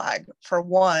red flag. For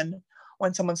one,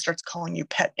 when someone starts calling you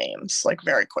pet names like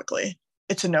very quickly,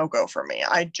 it's a no-go for me.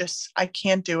 I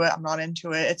can't do it. I'm not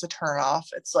into it. It's a turn off.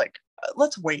 It's like,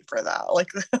 let's wait for that. Like,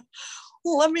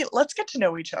 let's get to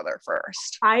know each other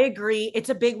first. I agree. It's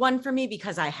a big one for me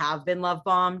because I have been love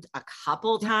bombed a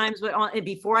couple times, but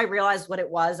before I realized what it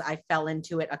was, I fell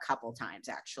into it a couple times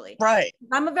actually. Right.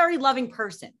 I'm a very loving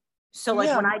person. So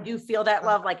like when I do feel that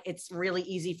love, like it's really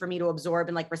easy for me to absorb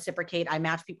and like reciprocate. I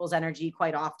match people's energy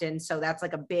quite often. So that's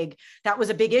like that was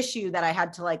a big issue that I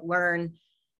had to like learn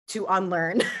to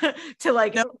unlearn to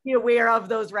like be aware of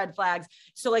those red flags.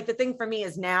 So like the thing for me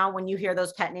is now when you hear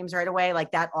those pet names right away,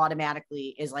 like that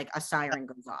automatically is like a siren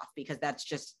goes off because that's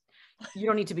just, you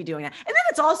don't need to be doing that. And then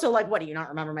it's also like, what, do you not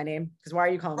remember my name? Because why are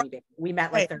you calling me babe? We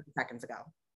met like 30 seconds ago.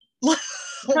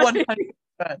 100%.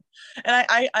 And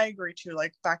I agree too.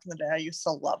 Like back in the day, I used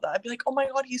to love that. I'd be like, oh my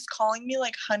God, he's calling me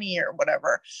like honey or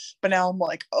whatever. But now I'm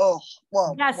like, oh,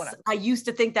 well, yes, whatever. I used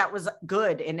to think that was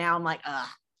good. And now I'm like,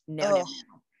 no.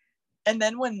 And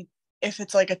then if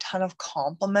it's like a ton of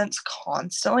compliments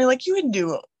constantly, like you would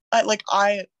do,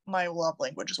 my love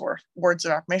language is words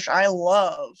of affirmation. I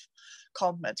love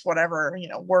compliments, whatever, you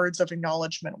know, words of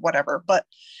acknowledgement, whatever. But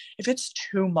if it's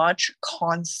too much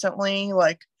constantly,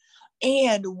 like,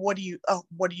 and what are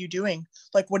you doing?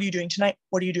 Like, what are you doing tonight?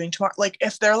 What are you doing tomorrow? Like,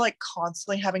 if they're like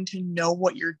constantly having to know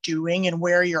what you're doing and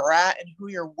where you're at and who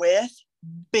you're with,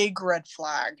 big red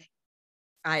flag.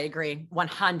 I agree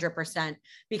 100%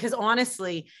 because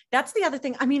honestly, that's the other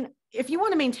thing. I mean, if you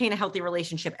want to maintain a healthy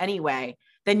relationship anyway,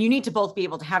 then you need to both be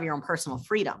able to have your own personal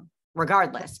freedom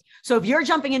regardless. So if you're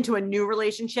jumping into a new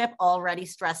relationship already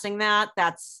stressing that,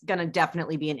 that's going to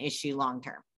definitely be an issue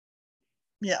long-term.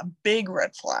 Yeah. Big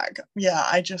red flag. Yeah.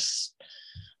 I'm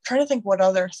trying to think what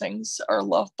other things are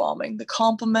love bombing. The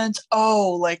compliments.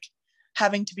 Oh, like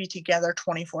having to be together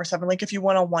 24/7. Like if you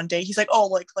went on one day, he's like, oh,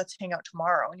 like let's hang out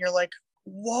tomorrow. And you're like,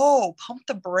 whoa, pump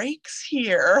the brakes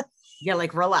here. Yeah,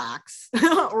 like relax.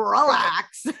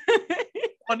 Relax.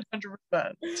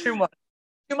 100%. Too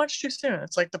much too soon.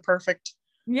 It's like the perfect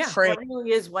Yeah, phrase. that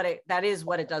really is that is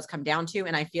what it does come down to.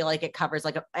 And I feel like it covers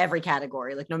like every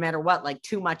category, like no matter what, like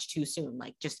too much too soon,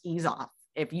 like just ease off.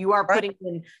 If you are putting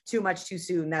in too much too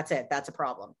soon, that's it. That's a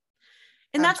problem.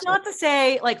 And that's not to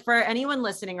say, like, for anyone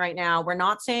listening right now, we're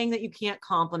not saying that you can't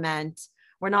compliment.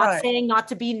 We're not saying not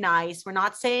to be nice. We're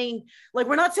not saying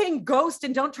ghost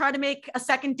and don't try to make a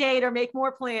second date or make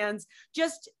more plans.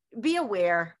 Just be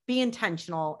aware, be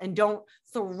intentional, and don't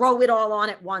throw it all on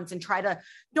at once and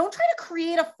don't try to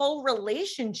create a full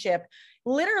relationship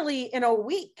literally in a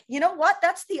week. You know what?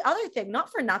 That's the other thing.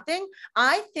 Not for nothing.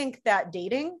 I think that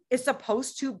dating is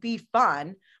supposed to be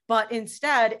fun, but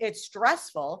instead it's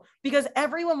stressful because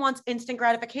everyone wants instant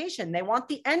gratification. They want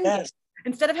the end game.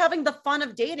 Instead of having the fun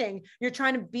of dating, you're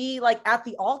trying to be like at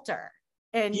the altar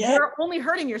and you're only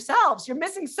hurting yourselves. You're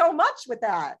missing so much with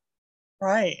that.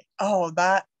 Right. Oh,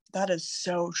 that is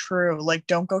so true. Like,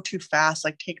 don't go too fast.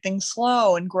 Like, take things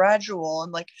slow and gradual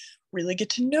and like really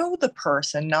get to know the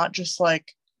person, not just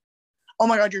like, oh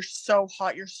my God, you're so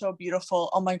hot. You're so beautiful.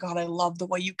 Oh my God, I love the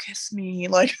way you kiss me.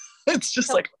 Like, it's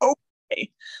just like, okay.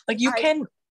 Like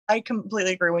I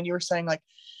completely agree when you were saying like,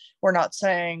 we're not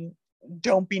saying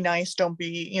don't be nice, don't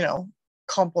be,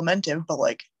 complimentive, but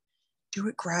like do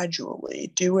it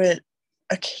gradually, do it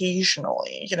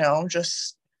occasionally,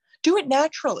 just do it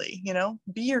naturally,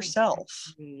 be yourself.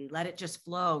 Let it just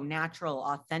flow, natural,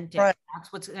 authentic. Right.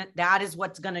 That is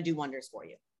what's going to do wonders for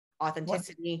you.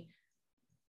 Authenticity.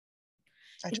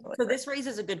 So this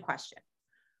raises a good question.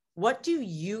 What do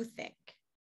you think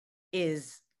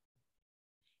is,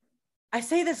 I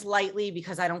say this lightly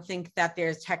because I don't think that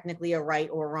there's technically a right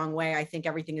or wrong way. I think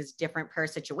everything is different per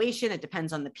situation. It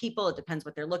depends on the people. It depends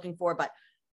what they're looking for. But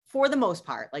for the most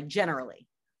part, like generally,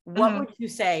 what would you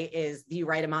say is the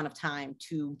right amount of time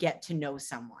to get to know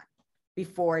someone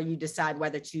before you decide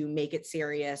whether to make it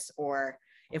serious or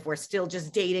if we're still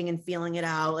just dating and feeling it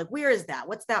out? Like, where is that?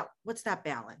 What's that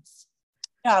balance?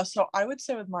 Yeah. So I would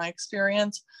say with my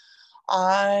experience,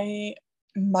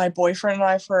 my boyfriend and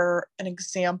I, for an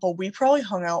example, we probably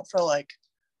hung out for like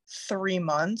 3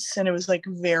 months and it was like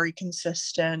very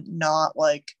consistent, not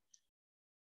like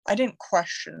I didn't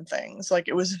question things. Like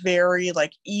it was very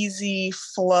like easy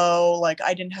flow. Like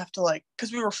I didn't have to like,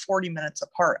 because we were 40 minutes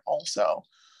apart also.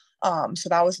 So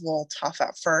that was a little tough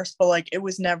at first, but like it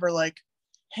was never like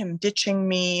him ditching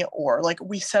me or like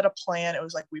we set a plan. It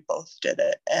was like we both did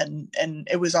it. And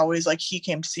it was always like he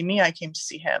came to see me, I came to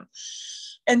see him.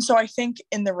 And so I think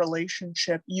in the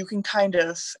relationship, you can kind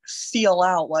of feel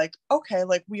out like, okay,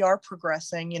 like we are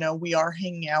progressing, we are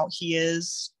hanging out. He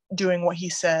is doing what he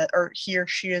said, or he or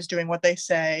she is doing what they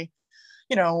say.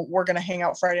 We're going to hang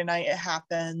out Friday night. It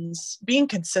happens. Being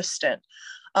consistent.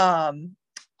 I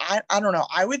don't know.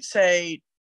 I would say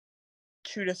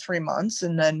 2 to 3 months.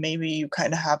 And then maybe you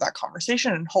kind of have that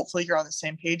conversation and hopefully you're on the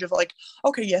same page of like,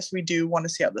 okay, yes, we do want to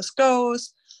see how this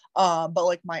goes. But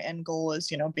like my end goal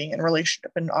is, being in a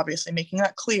relationship and obviously making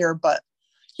that clear. But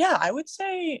yeah, I would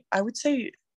say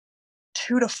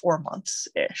 2 to 4 months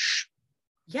ish.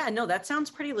 Yeah, no, that sounds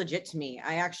pretty legit to me.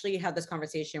 I actually had this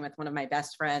conversation with one of my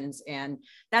best friends, and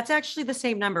that's actually the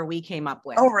same number we came up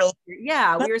with. Oh, really?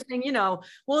 Yeah, we were saying,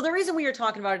 well, the reason we were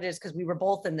talking about it is because we were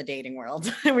both in the dating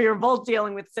world. We were both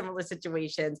dealing with similar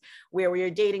situations where we were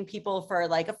dating people for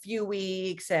like a few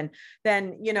weeks, and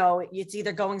then, it's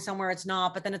either going somewhere, it's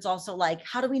not, but then it's also like,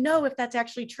 how do we know if that's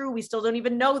actually true? We still don't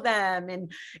even know them. And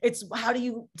it's, how do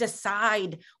you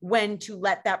decide when to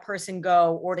let that person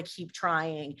go or to keep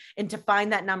trying and to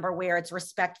find that number where it's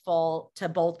respectful to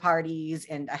both parties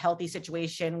and a healthy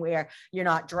situation where you're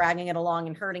not dragging it along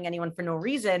and hurting anyone for no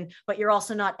reason, but you're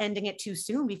also not ending it too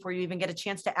soon before you even get a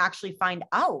chance to actually find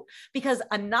out. Because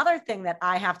another thing that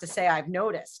I have to say I've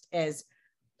noticed is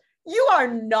you are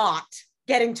not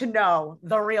getting to know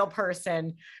the real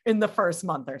person in the first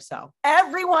month or so.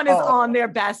 Everyone is on their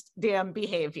best damn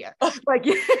behavior. Like,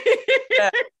 yeah.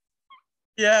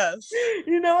 Yes.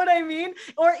 You know what I mean?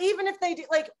 Or even if they do,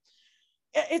 like,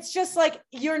 it's just like,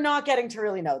 you're not getting to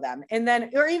really know them. And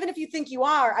then, or even if you think you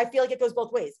are, I feel like it goes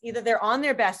both ways. Either they're on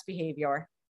their best behavior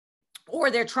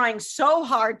or they're trying so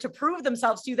hard to prove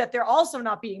themselves to you that they're also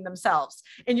not being themselves.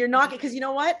 And you're not, because you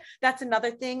know what? That's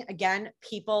another thing. Again,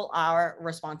 people are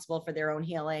responsible for their own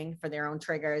healing, for their own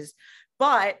triggers,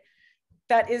 but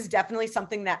that is definitely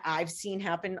something that I've seen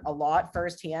happen a lot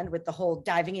firsthand with the whole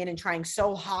diving in and trying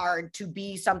so hard to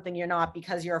be something you're not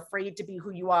because you're afraid to be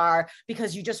who you are,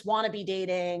 because you just want to be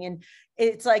dating. And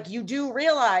it's like, you do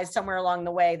realize somewhere along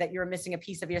the way that you're missing a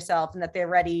piece of yourself and that they're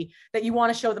ready, that you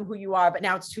want to show them who you are, but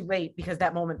now it's too late because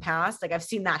that moment passed. Like I've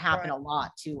seen that happen a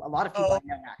lot to a lot of people I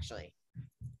know, actually.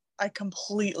 I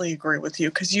completely agree with you,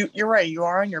 because you're right. You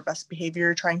are on your best behavior.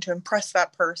 You're trying to impress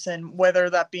that person, whether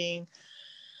that being,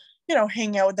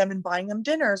 hanging out with them and buying them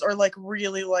dinners, or like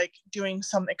really like doing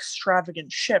some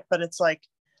extravagant shit. But it's like,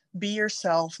 be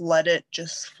yourself, let it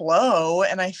just flow.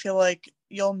 And I feel like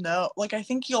you'll know, like, I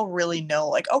think you'll really know,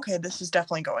 like, okay, this is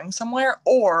definitely going somewhere.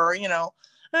 Or,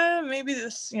 maybe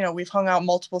this, we've hung out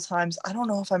multiple times. I don't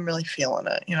know if I'm really feeling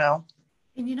it.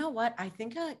 And you know what? I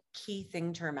think a key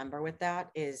thing to remember with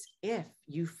that is if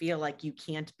you feel like you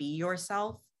can't be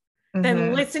yourself,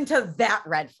 then listen to that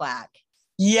red flag.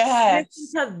 Yes.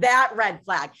 Listen to that red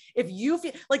flag. If you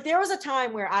feel like, there was a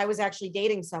time where I was actually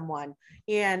dating someone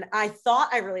and I thought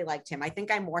I really liked him. I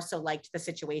think I more so liked the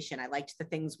situation. I liked the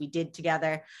things we did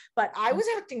together, but I was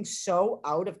acting so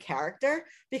out of character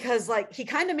because like he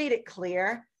kind of made it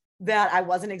clear that I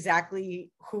wasn't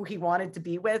exactly who he wanted to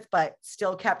be with, but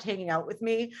still kept hanging out with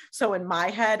me. So in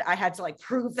my head, I had to like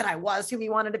prove that I was who he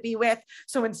wanted to be with.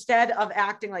 So instead of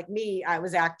acting like me, I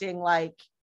was acting like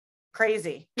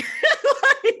crazy.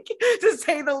 Like, to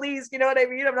say the least, you know what I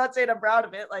mean? I'm not saying I'm proud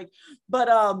of it, like, but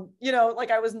like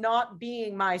I was not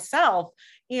being myself.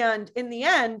 And in the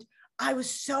end, I was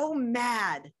so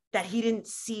mad that he didn't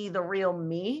see the real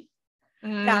me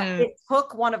that it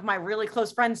took one of my really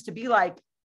close friends to be like,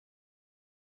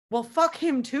 well, fuck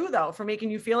him too, though, for making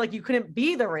you feel like you couldn't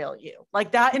be the real you.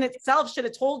 Like that in itself should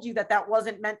have told you that that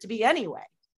wasn't meant to be anyway.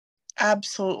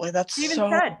 Absolutely. That's He even so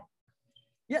said,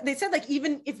 yeah, they said like,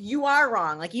 even if you are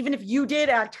wrong, like even if you did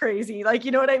act crazy, like,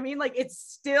 you know what I mean? Like it's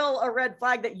still a red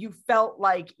flag that you felt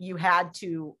like you had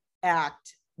to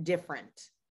act different.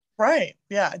 right.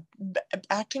 Yeah.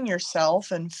 Acting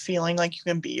yourself and feeling like you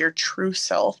can be your true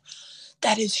self.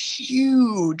 That is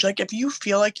huge. Like if you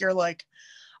feel like you're like,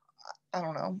 I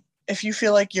don't know, if you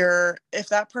feel like if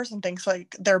that person thinks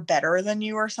like they're better than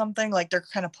you or something, like they're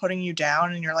kind of putting you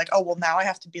down and you're like, oh, well, now I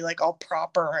have to be like all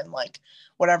proper and like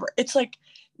whatever. It's like,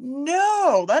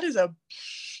 no, that is a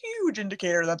huge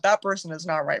indicator that that person is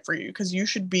not right for you, because you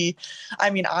should be, I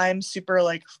mean, I'm super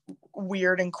like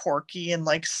weird and quirky and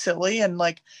like silly, and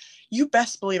like you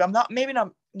best believe I'm not, maybe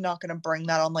not going to bring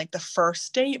that on like the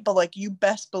first date, but like you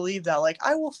best believe that like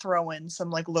I will throw in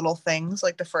some like little things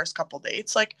like the first couple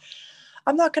dates. Like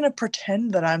I'm not going to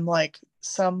pretend that I'm like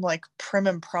some like prim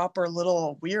and proper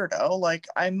little weirdo. Like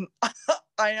I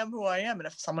am who I am. And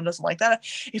if someone doesn't like that,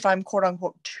 if I'm quote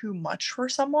unquote too much for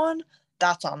someone,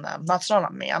 that's on them. That's not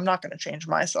on me. I'm not going to change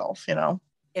myself.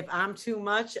 If I'm too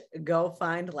much, go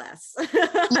find less.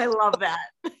 I love that.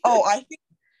 Oh,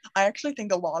 I actually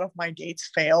think a lot of my dates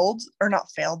failed, or not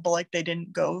failed, but like they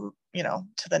didn't go,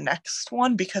 to the next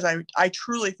one, because I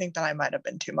truly think that I might have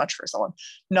been too much for someone.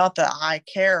 Not that I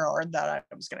care or that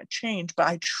I was going to change, but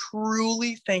I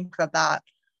truly think that that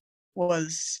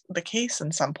was the case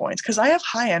in some points, because I have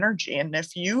high energy. And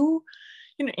if you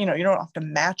don't have to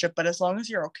match it, but as long as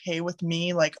you're okay with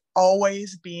me, like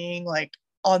always being like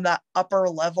on that upper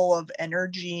level of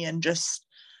energy and just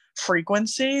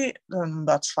frequency, then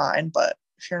that's fine. But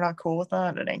if you're not cool with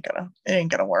that, it ain't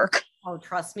gonna work. Oh,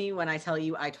 trust me when I tell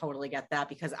you, I totally get that,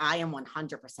 because I am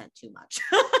 100% too much.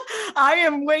 I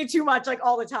am way too much, like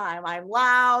all the time. I'm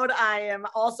loud. I am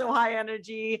also high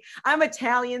energy. I'm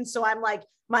Italian, so I'm like,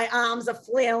 my arms are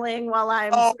flailing while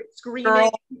I'm screaming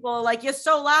at people like, you're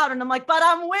so loud. And I'm like, but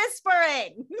I'm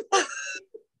whispering.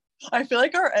 I feel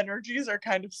like our energies are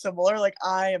kind of similar. Like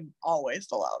I am always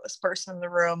the loudest person in the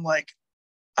room. Like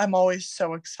I'm always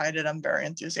so excited. I'm very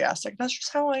enthusiastic. That's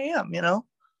just how I am.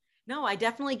 No, I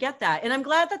definitely get that. And I'm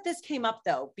glad that this came up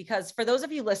though, because for those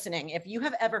of you listening, if you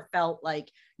have ever felt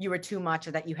like you were too much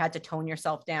or that you had to tone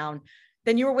yourself down,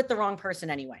 then you were with the wrong person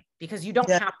anyway, because you don't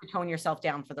have to tone yourself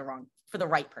down for the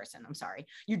right person. I'm sorry.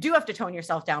 You do have to tone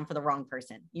yourself down for the wrong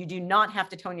person. You do not have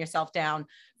to tone yourself down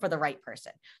for the right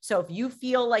person. So if you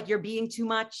feel like you're being too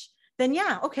much, then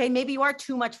yeah, okay, maybe you are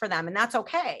too much for them, and that's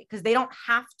okay, because they don't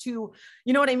have to,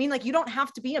 you know what I mean? Like you don't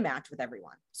have to be a match with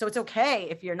everyone. So it's okay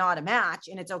if you're not a match,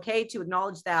 and it's okay to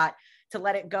acknowledge that, to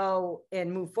let it go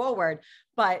and move forward,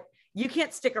 but you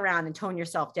can't stick around and tone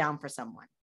yourself down for someone.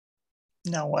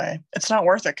 No way. It's not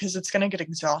worth it, because it's going to get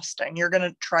exhausting. You're going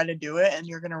to try to do it and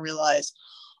you're going to realize,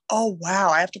 oh, wow,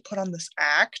 I have to put on this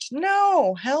act.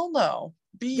 No, hell no.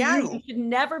 Be you. You should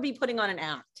never be putting on an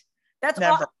act. That's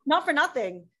not for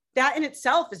nothing. That in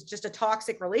itself is just a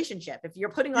toxic relationship. If you're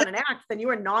putting on an act, then you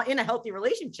are not in a healthy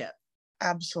relationship.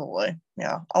 Absolutely.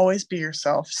 Yeah. Always be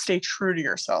yourself. Stay true to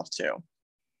yourself too.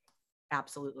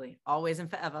 Absolutely. Always and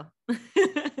forever.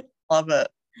 Love it.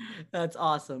 That's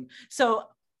awesome. So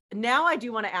now I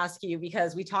do want to ask you,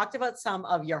 because we talked about some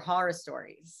of your horror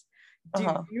stories.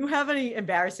 Do you have any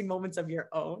embarrassing moments of your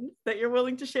own that you're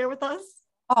willing to share with us?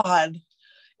 God.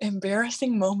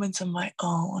 Embarrassing moments of my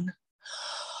own.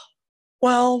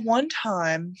 Well, one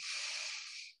time,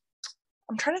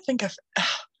 I'm trying to think of,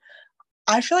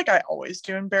 I feel like I always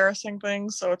do embarrassing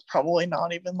things, so it's probably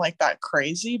not even like that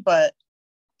crazy, but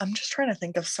I'm just trying to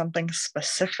think of something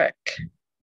specific.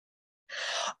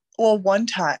 Well, one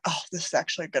time, oh, this is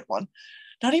actually a good one.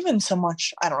 Not even so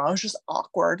much, I don't know, it was just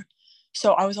awkward.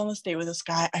 So I was on this date with this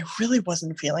guy. I really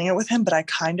wasn't feeling it with him, but I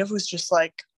kind of was just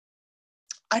like,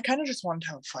 I kind of just wanted to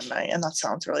have a fun night. And that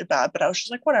sounds really bad, but I was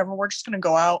just like, whatever, we're just going to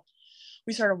go out.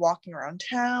 We started walking around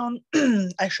town.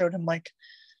 I showed him like,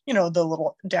 the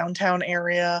little downtown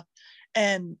area.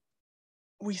 And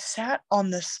we sat on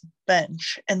this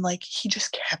bench and like he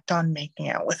just kept on making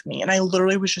out with me. And I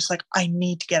literally was just like, I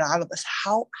need to get out of this.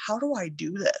 How do I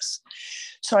do this?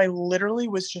 So I literally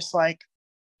was just like,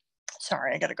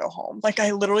 sorry, I gotta go home. Like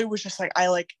I literally was just like,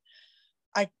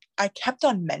 I kept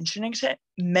on mentioning.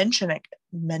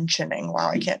 Wow,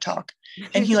 I can't talk.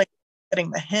 And he like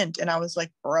getting the hint, and I was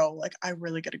like, bro, like I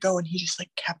really gotta go. And he just like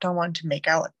kept on wanting to make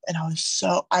out, and I was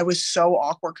so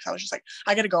awkward because I was just like,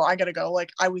 I gotta go.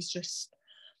 Like I was just,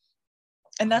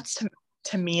 and that's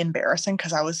to me embarrassing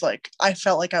because I was like, I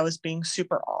felt like I was being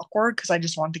super awkward because I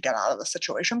just wanted to get out of the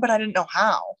situation, but I didn't know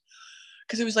how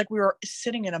because it was like we were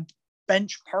sitting in a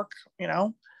bench park,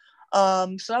 so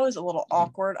that was a little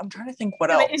awkward. I'm trying to think what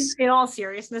else. In all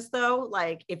seriousness, though,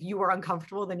 like if you were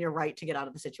uncomfortable, then you're right to get out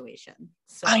of the situation.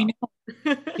 So I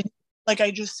know. Like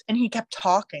and he kept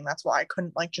talking. That's why I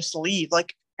couldn't like just leave.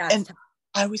 Like, and tough.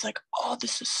 I was like, oh,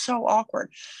 this is so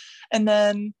awkward. And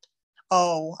then,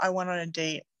 I went on a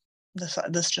date.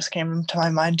 This just came to my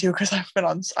mind too because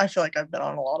I feel like I've been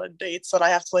on a lot of dates that I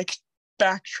have to like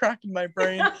backtrack in my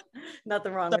brain.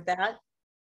 Nothing wrong with that.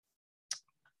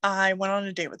 I went on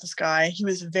a date with this guy. He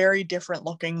was very different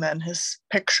looking than his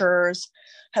pictures,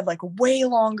 had like way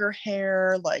longer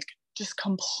hair, like just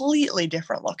completely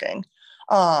different looking.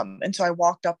 And so I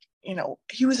walked up,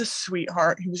 he was a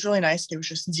sweetheart. He was really nice. There was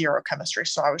just zero chemistry.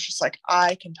 So I was just like,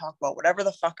 I can talk about whatever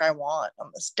the fuck I want on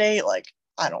this date. Like,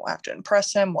 I don't have to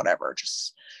impress him, whatever.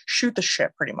 Just shoot the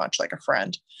shit pretty much like a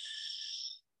friend.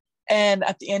 And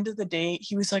at the end of the date,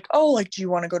 he was like, oh, like, do you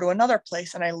want to go to another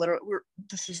place? And I literally,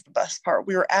 this is the best part.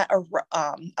 We were at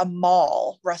a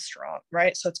mall restaurant,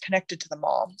 right? So it's connected to the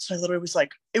mall. So I literally was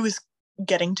like, it was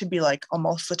getting to be like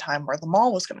almost the time where the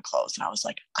mall was going to close. And I was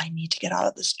like, I need to get out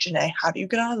of this, Janae. How do you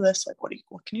get out of this? Like,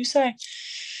 what can you say?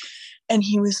 And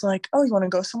he was like, oh, you want to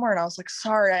go somewhere? And I was like,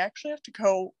 sorry, I actually have to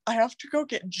go. I have to go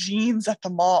get jeans at the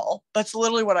mall. That's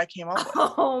literally what I came up with.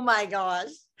 Oh my gosh.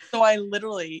 So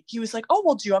he was like, oh,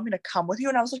 well, do you want me to come with you?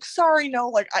 And I was like, sorry, no,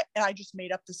 like, I just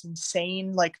made up this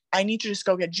insane, like, I need to just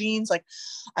go get jeans. Like,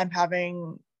 I'm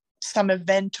having some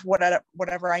event,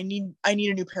 whatever. I need a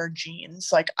new pair of jeans.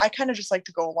 Like, I kind of just like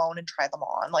to go alone and try them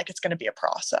on. Like, it's going to be a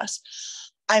process.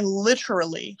 I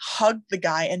literally hugged the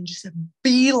guy and just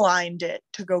beelined it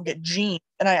to go get jeans.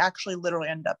 And I actually literally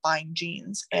ended up buying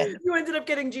jeans. And you ended up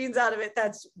getting jeans out of it.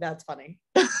 That's funny.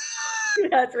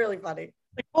 That's really funny.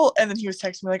 Like, well, and then he was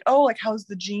texting me like, oh, like, how's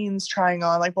the jeans trying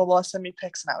on? Like, blah, blah, send me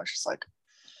pics. And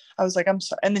I was like, I'm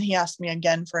sorry. And then he asked me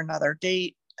again for another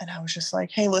date. And I was just like,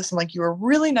 hey, listen, like, you were a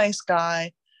really nice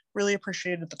guy, really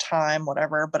appreciated the time,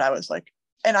 whatever. But I was like,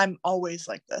 and I'm always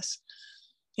like this,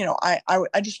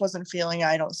 I just wasn't feeling it.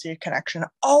 I don't see a connection.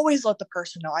 Always let the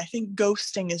person know. I think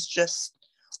ghosting is just,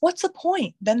 what's the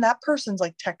point? Then that person's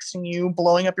like texting you,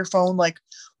 blowing up your phone, like,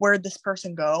 where'd this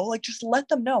person go? Like, just let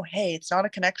them know, hey, it's not a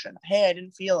connection. Hey, I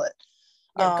didn't feel it.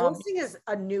 Yeah, ghosting is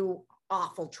a new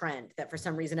awful trend that for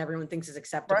some reason everyone thinks is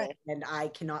acceptable, right? And I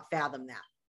cannot fathom that.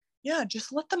 Yeah,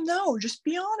 just let them know. Just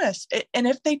be honest. And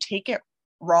if they take it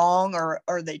wrong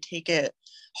or they take it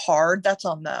hard, that's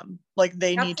on them. Like,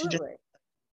 they need to just,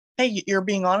 hey, you're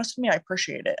being honest with me. I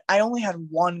appreciate it. I only had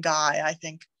one guy, I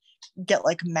think, get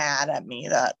like mad at me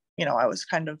that, I was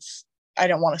I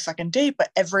didn't want a second date, but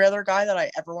every other guy that I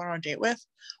ever went on a date with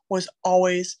was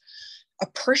always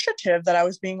appreciative that I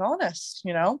was being honest,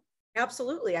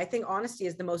 Absolutely. I think honesty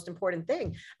is the most important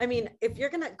thing. I mean, if you're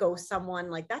going to ghost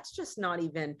someone, like, that's just not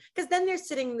even, because then they're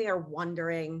sitting there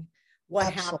wondering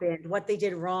what happened, what they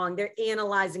did wrong. They're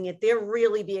analyzing it. They're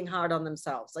really being hard on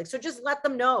themselves. Like, so just let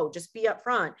them know, just be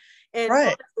upfront. And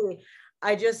honestly,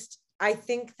 I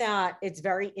think that it's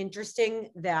very interesting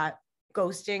that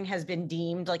ghosting has been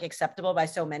deemed like acceptable by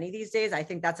so many these days. I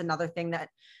think that's another thing that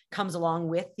comes along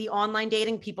with the online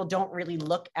dating. People don't really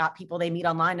look at people they meet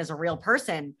online as a real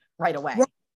person right away.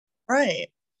 Right.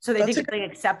 So they think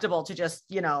it's acceptable to just,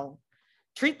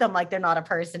 treat them like they're not a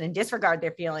person and disregard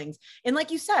their feelings. And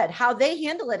like you said, how they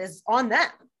handle it is on them.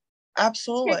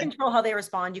 Absolutely. You can't control how they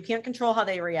respond. You can't control how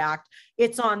they react.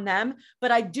 It's on them.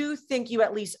 But I do think you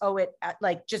at least owe it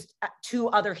to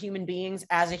other human beings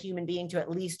as a human being to at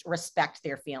least respect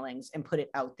their feelings and put it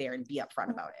out there and be upfront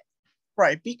about it.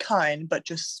 Right. Be kind, but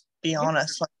just be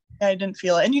honest. Like, I didn't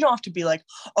feel it. And you don't have to be like,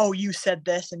 oh, you said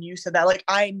this and you said that. Like,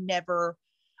 I never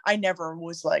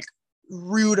was like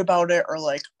rude about it or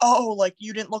like, oh, like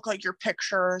you didn't look like your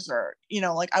pictures or,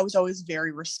 like I was always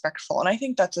very respectful. And I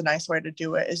think that's a nice way to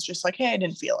do it, is just like, hey, I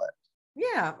didn't feel it.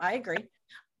 Yeah, I agree.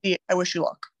 I wish you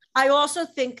luck. I also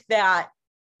think that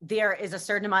there is a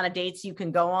certain amount of dates you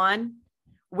can go on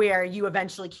where you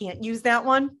eventually can't use that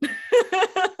one.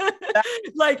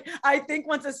 Like, I think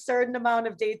once a certain amount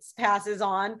of dates passes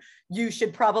on, you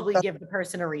should probably give the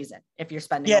person a reason if you're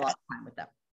spending a lot of time with them.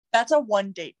 That's a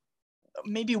 1 date,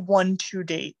 maybe 1-2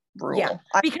 date rule. Yeah,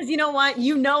 because you know what?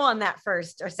 On that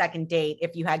first or second date,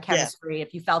 if you had chemistry,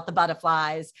 if you felt the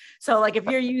butterflies. So like, if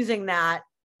you're using that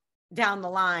down the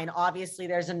line, obviously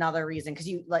there's another reason. Cause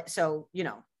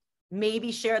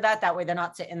maybe share that way they're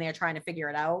not sitting there trying to figure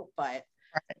it out. But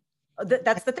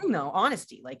that's the thing though,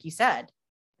 honesty, like you said.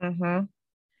 Mm-hmm.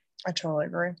 I totally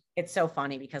agree. It's so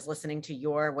funny because listening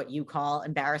to what you call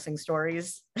embarrassing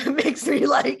stories makes me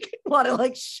like want to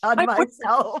like shun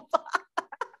myself.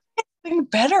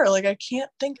 Think better. Like, I can't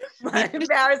think. My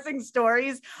embarrassing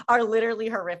stories are literally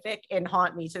horrific and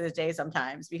haunt me to this day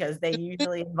sometimes because they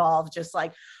usually involve just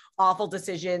like awful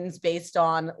decisions based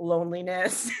on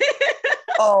loneliness.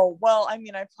 Oh, well, I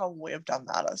mean, I probably have done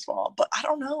that as well, but I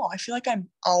don't know. I feel like I'm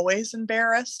always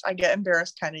embarrassed. I get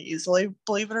embarrassed kind of easily,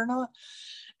 believe it or not.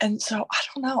 And so I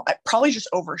don't know. I probably just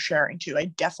oversharing too. I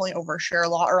definitely overshare a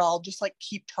lot, or I'll just like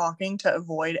keep talking to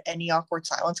avoid any awkward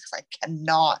silence because I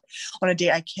cannot on a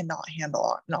date. I cannot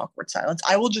handle an awkward silence.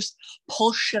 I will just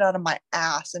pull shit out of my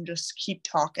ass and just keep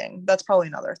talking. That's probably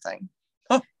another thing.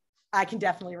 I can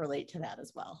definitely relate to that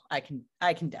as well. I can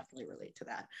definitely relate to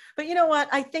that. But you know what?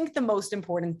 I think the most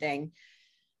important thing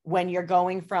when you're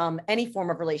going from any form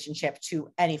of relationship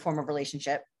to any form of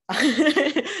relationship,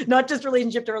 not just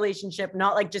relationship to relationship,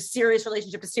 not like just serious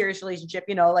relationship to serious relationship,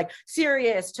 like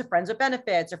serious to friends with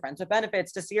benefits or friends with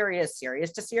benefits to serious,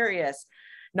 serious to serious,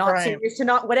 not serious to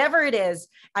not, whatever it is.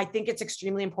 I think it's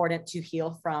extremely important to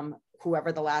heal from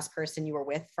whoever the last person you were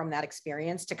with from that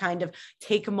experience, to kind of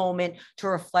take a moment to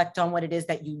reflect on what it is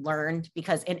that you learned,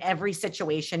 because in every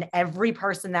situation, every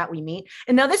person that we meet,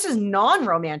 and now this is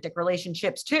non-romantic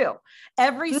relationships too,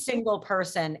 every single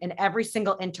person and every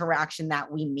single interaction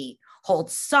that we meet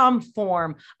holds some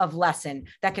form of lesson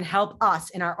that can help us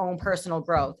in our own personal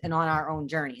growth and on our own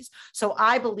journeys. So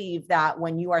I believe that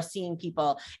when you are seeing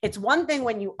people, it's one thing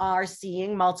when you are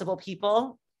seeing multiple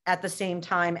people at the same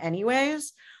time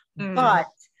anyways, but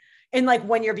and like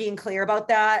when you're being clear about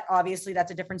that, obviously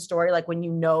that's a different story. Like when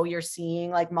you're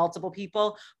seeing like multiple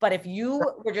people, but if you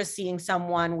were just seeing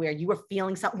someone where you were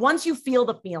feeling once you feel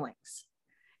the feelings,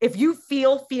 if you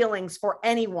feel feelings for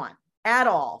anyone at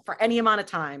all, for any amount of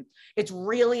time, it's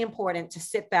really important to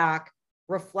sit back,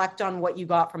 reflect on what you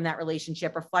got from that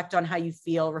relationship, reflect on how you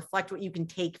feel, reflect what you can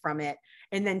take from it,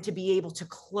 and then to be able to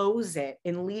close it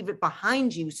and leave it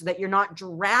behind you so that you're not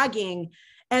dragging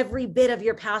every bit of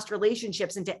your past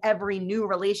relationships into every new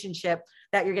relationship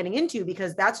that you're getting into,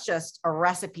 because that's just a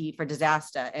recipe for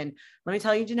disaster. And let me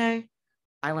tell you, Janae,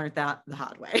 I learned that the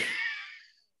hard way.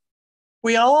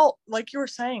 We all, like you were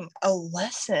saying, a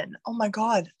lesson. Oh my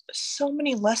God, so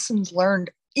many lessons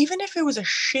learned. Even if it was a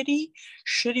shitty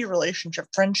relationship,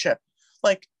 friendship,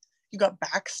 like you got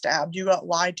backstabbed, you got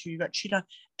lied to, you got cheated on,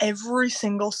 every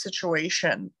single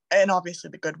situation, and obviously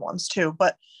the good ones too,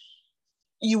 but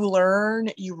you learn,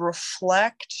 you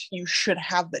reflect, you should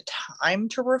have the time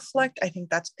to reflect. I think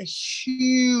that's a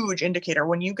huge indicator.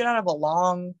 When you get out of a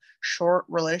long, short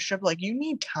relationship, like you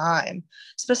need time,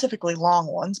 specifically long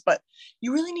ones, but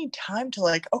you really need time to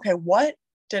like, okay, what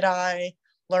did I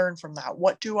learn from that?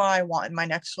 What do I want in my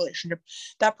next relationship?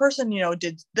 That person,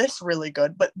 did this really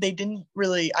good, but they didn't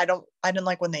really, I didn't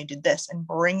like when they did this, and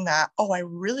bring that, oh, I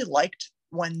really liked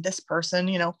when this person,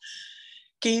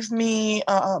 gave me,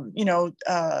 what do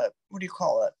you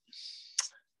call it?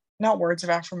 Not words of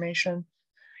affirmation,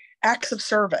 acts of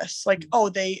service. Like, oh,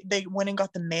 they went and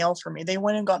got the mail for me. They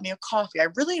went and got me a coffee. I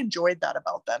really enjoyed that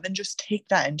about them, and just take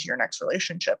that into your next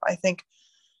relationship. I think,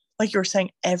 like you were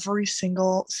saying, every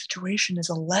single situation is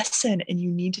a lesson, and you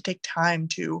need to take time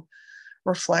to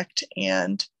reflect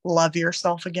and love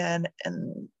yourself again.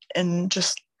 And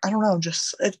just, I don't know,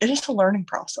 just, it is a learning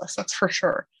process. That's for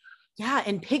sure. Yeah.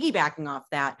 And piggybacking off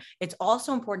that, it's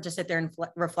also important to sit there and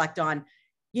reflect on,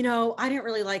 I didn't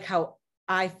really like how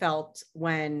I felt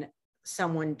when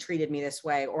someone treated me this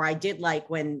way, or I did like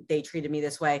when they treated me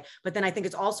this way. But then I think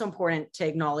it's also important to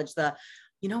acknowledge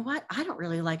you know what? I don't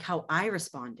really like how I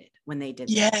responded when they did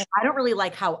that. I don't really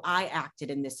like how I acted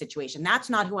in this situation.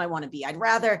 That's not who I want to be. I'd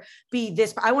rather be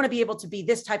this. I want to be able to be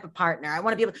this type of partner. I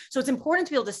want to be able. So it's important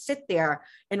to be able to sit there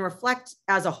and reflect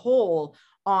as a whole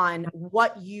on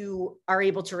what you are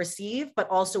able to receive, but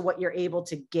also what you're able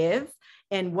to give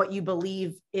and what you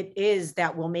believe it is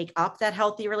that will make up that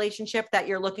healthy relationship that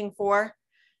you're looking for.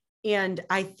 And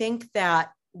I think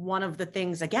that one of the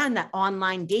things, again, that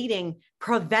online dating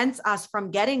prevents us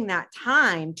from getting that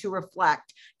time to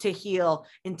reflect, to heal,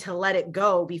 and to let it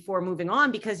go before moving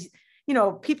on. Because, you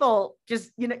know, people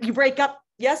just, you know, you break up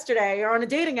yesterday or on a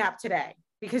dating app today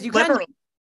because you can.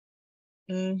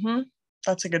 Mm-hmm.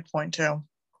 That's a good point too.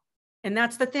 And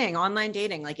that's the thing, online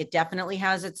dating, like it definitely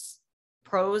has its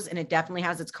pros and it definitely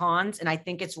has its cons. And I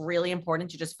think it's really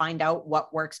important to just find out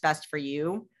what works best for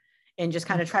you and just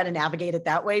kind of try to navigate it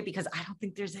that way, because I don't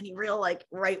think there's any real like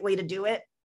right way to do it.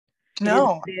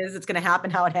 No, it's going to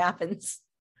happen how it happens.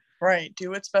 Right. Do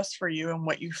what's best for you and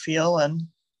what you feel, and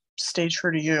stay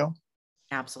true to you.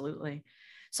 Absolutely.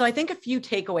 So I think a few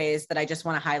takeaways that I just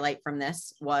want to highlight from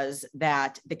this was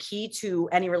that the key to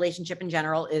any relationship in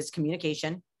general is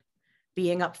communication.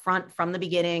 Being upfront from the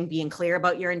beginning, being clear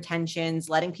about your intentions,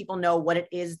 letting people know what it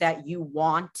is that you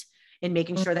want, and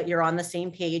making sure that you're on the same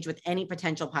page with any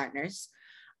potential partners.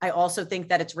 I also think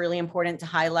that it's really important to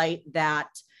highlight that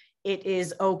it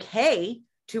is okay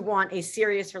to want a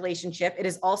serious relationship. It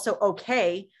is also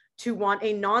okay to want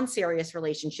a non-serious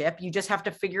relationship. You just have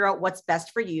to figure out what's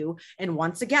best for you. And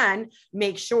once again,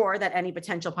 make sure that any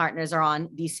potential partners are on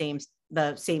the same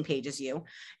page as you.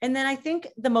 And then I think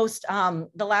the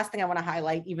last thing I want to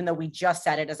highlight, even though we just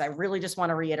said it, is I really just want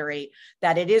to reiterate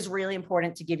that it is really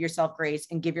important to give yourself grace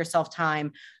and give yourself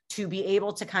time to be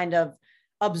able to kind of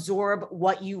absorb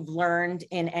what you've learned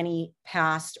in any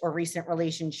past or recent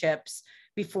relationships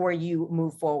before you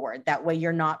move forward. That way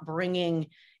you're not bringing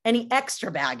any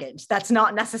extra baggage that's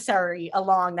not necessary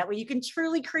along. That way you can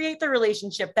truly create the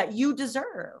relationship that you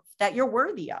deserve, that you're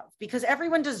worthy of, because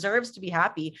everyone deserves to be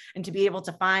happy and to be able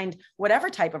to find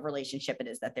whatever type of relationship it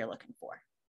is that they're looking for.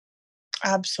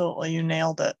 Absolutely. You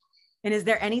nailed it. And is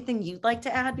there anything you'd like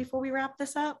to add before we wrap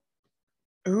this up?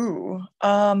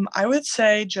 I would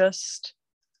say just,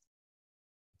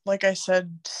 like I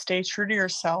said, stay true to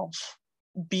yourself.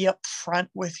 Be upfront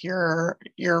with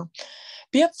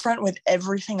be upfront with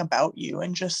everything about you,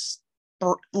 and just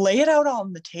lay it out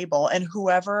on the table. And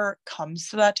whoever comes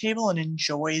to that table and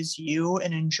enjoys you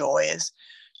and enjoys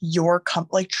your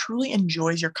truly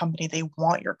enjoys your company, they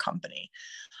want your company,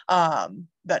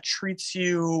 that treats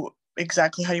you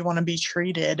exactly how you want to be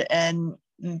treated. And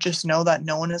just know that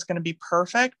no one is going to be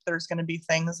perfect. There's going to be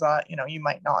things that, you know, you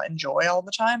might not enjoy all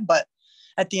the time, but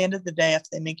at the end of the day, if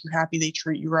they make you happy, they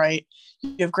treat you right,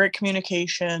 you have great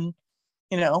communication,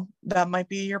 you know, that might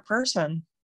be your person.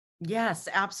 Yes,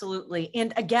 absolutely.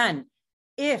 And again,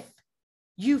 if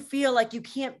you feel like you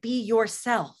can't be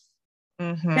yourself,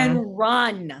 then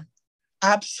run.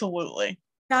 Absolutely.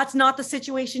 That's not the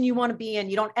situation you want to be in.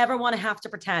 You don't ever want to have to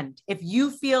pretend. If you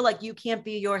feel like you can't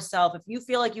be yourself, if you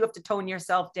feel like you have to tone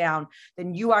yourself down,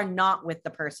 then you are not with the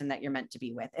person that you're meant to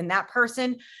be with. And that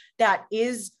person that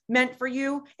is meant for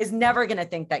you is never going to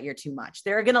think that you're too much.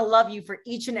 They're going to love you for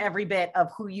each and every bit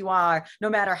of who you are, no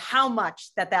matter how much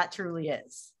that truly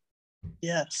is.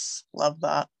 Yes. Love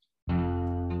that.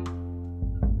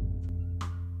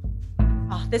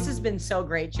 Oh, this has been so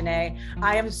great, Janae.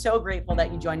 I am so grateful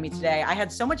that you joined me today. I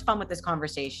had so much fun with this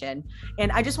conversation.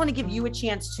 And I just want to give you a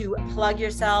chance to plug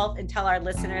yourself and tell our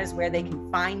listeners where they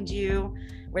can find you,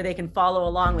 where they can follow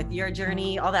along with your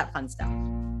journey, all that fun stuff.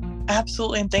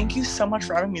 Absolutely. And thank you so much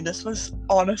for having me. This was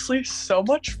honestly so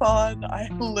much fun. I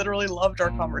literally loved our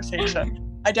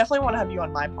conversation. I definitely want to have you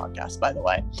on my podcast, by the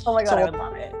way. Oh my God, I would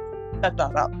love it. Set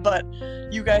that up. But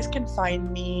you guys can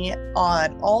find me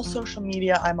on all social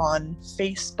media. I'm on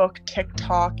Facebook,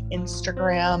 TikTok,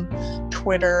 Instagram,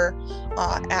 Twitter,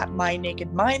 at My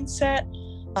Naked Mindset.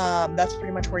 That's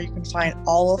pretty much where you can find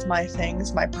all of my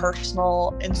things. My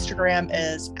personal Instagram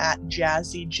is at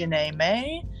Jazzy Janae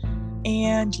May.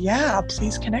 And yeah,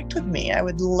 please connect with me. I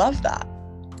would love that.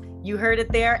 You heard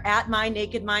it there, at My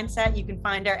Naked Mindset. You can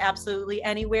find her absolutely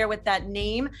anywhere with that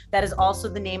name. That is also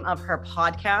the name of her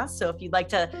podcast. So if you'd like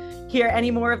to hear any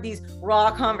more of these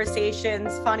raw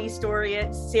conversations, funny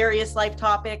stories, serious life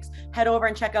topics, head over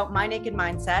and check out My Naked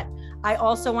Mindset. I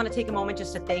also want to take a moment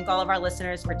just to thank all of our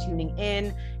listeners for tuning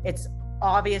in. It's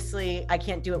obviously, I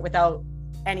can't do it without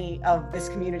any of this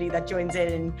community that joins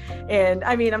in. And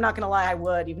I mean, I'm not going to lie, I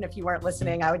would, even if you weren't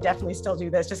listening, I would definitely still do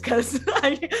this just because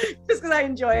I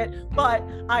enjoy it. But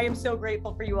I am so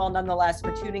grateful for you all nonetheless,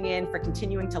 for tuning in, for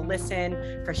continuing to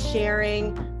listen, for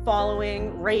sharing,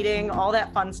 following, rating, all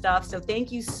that fun stuff. So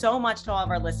thank you so much to all of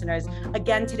our listeners.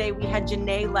 Again, today we had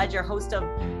Janae Ledger, host of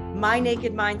My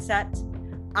Naked Mindset.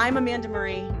 I'm Amanda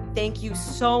Marie. Thank you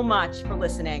so much for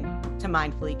listening to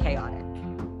Mindfully Chaotic.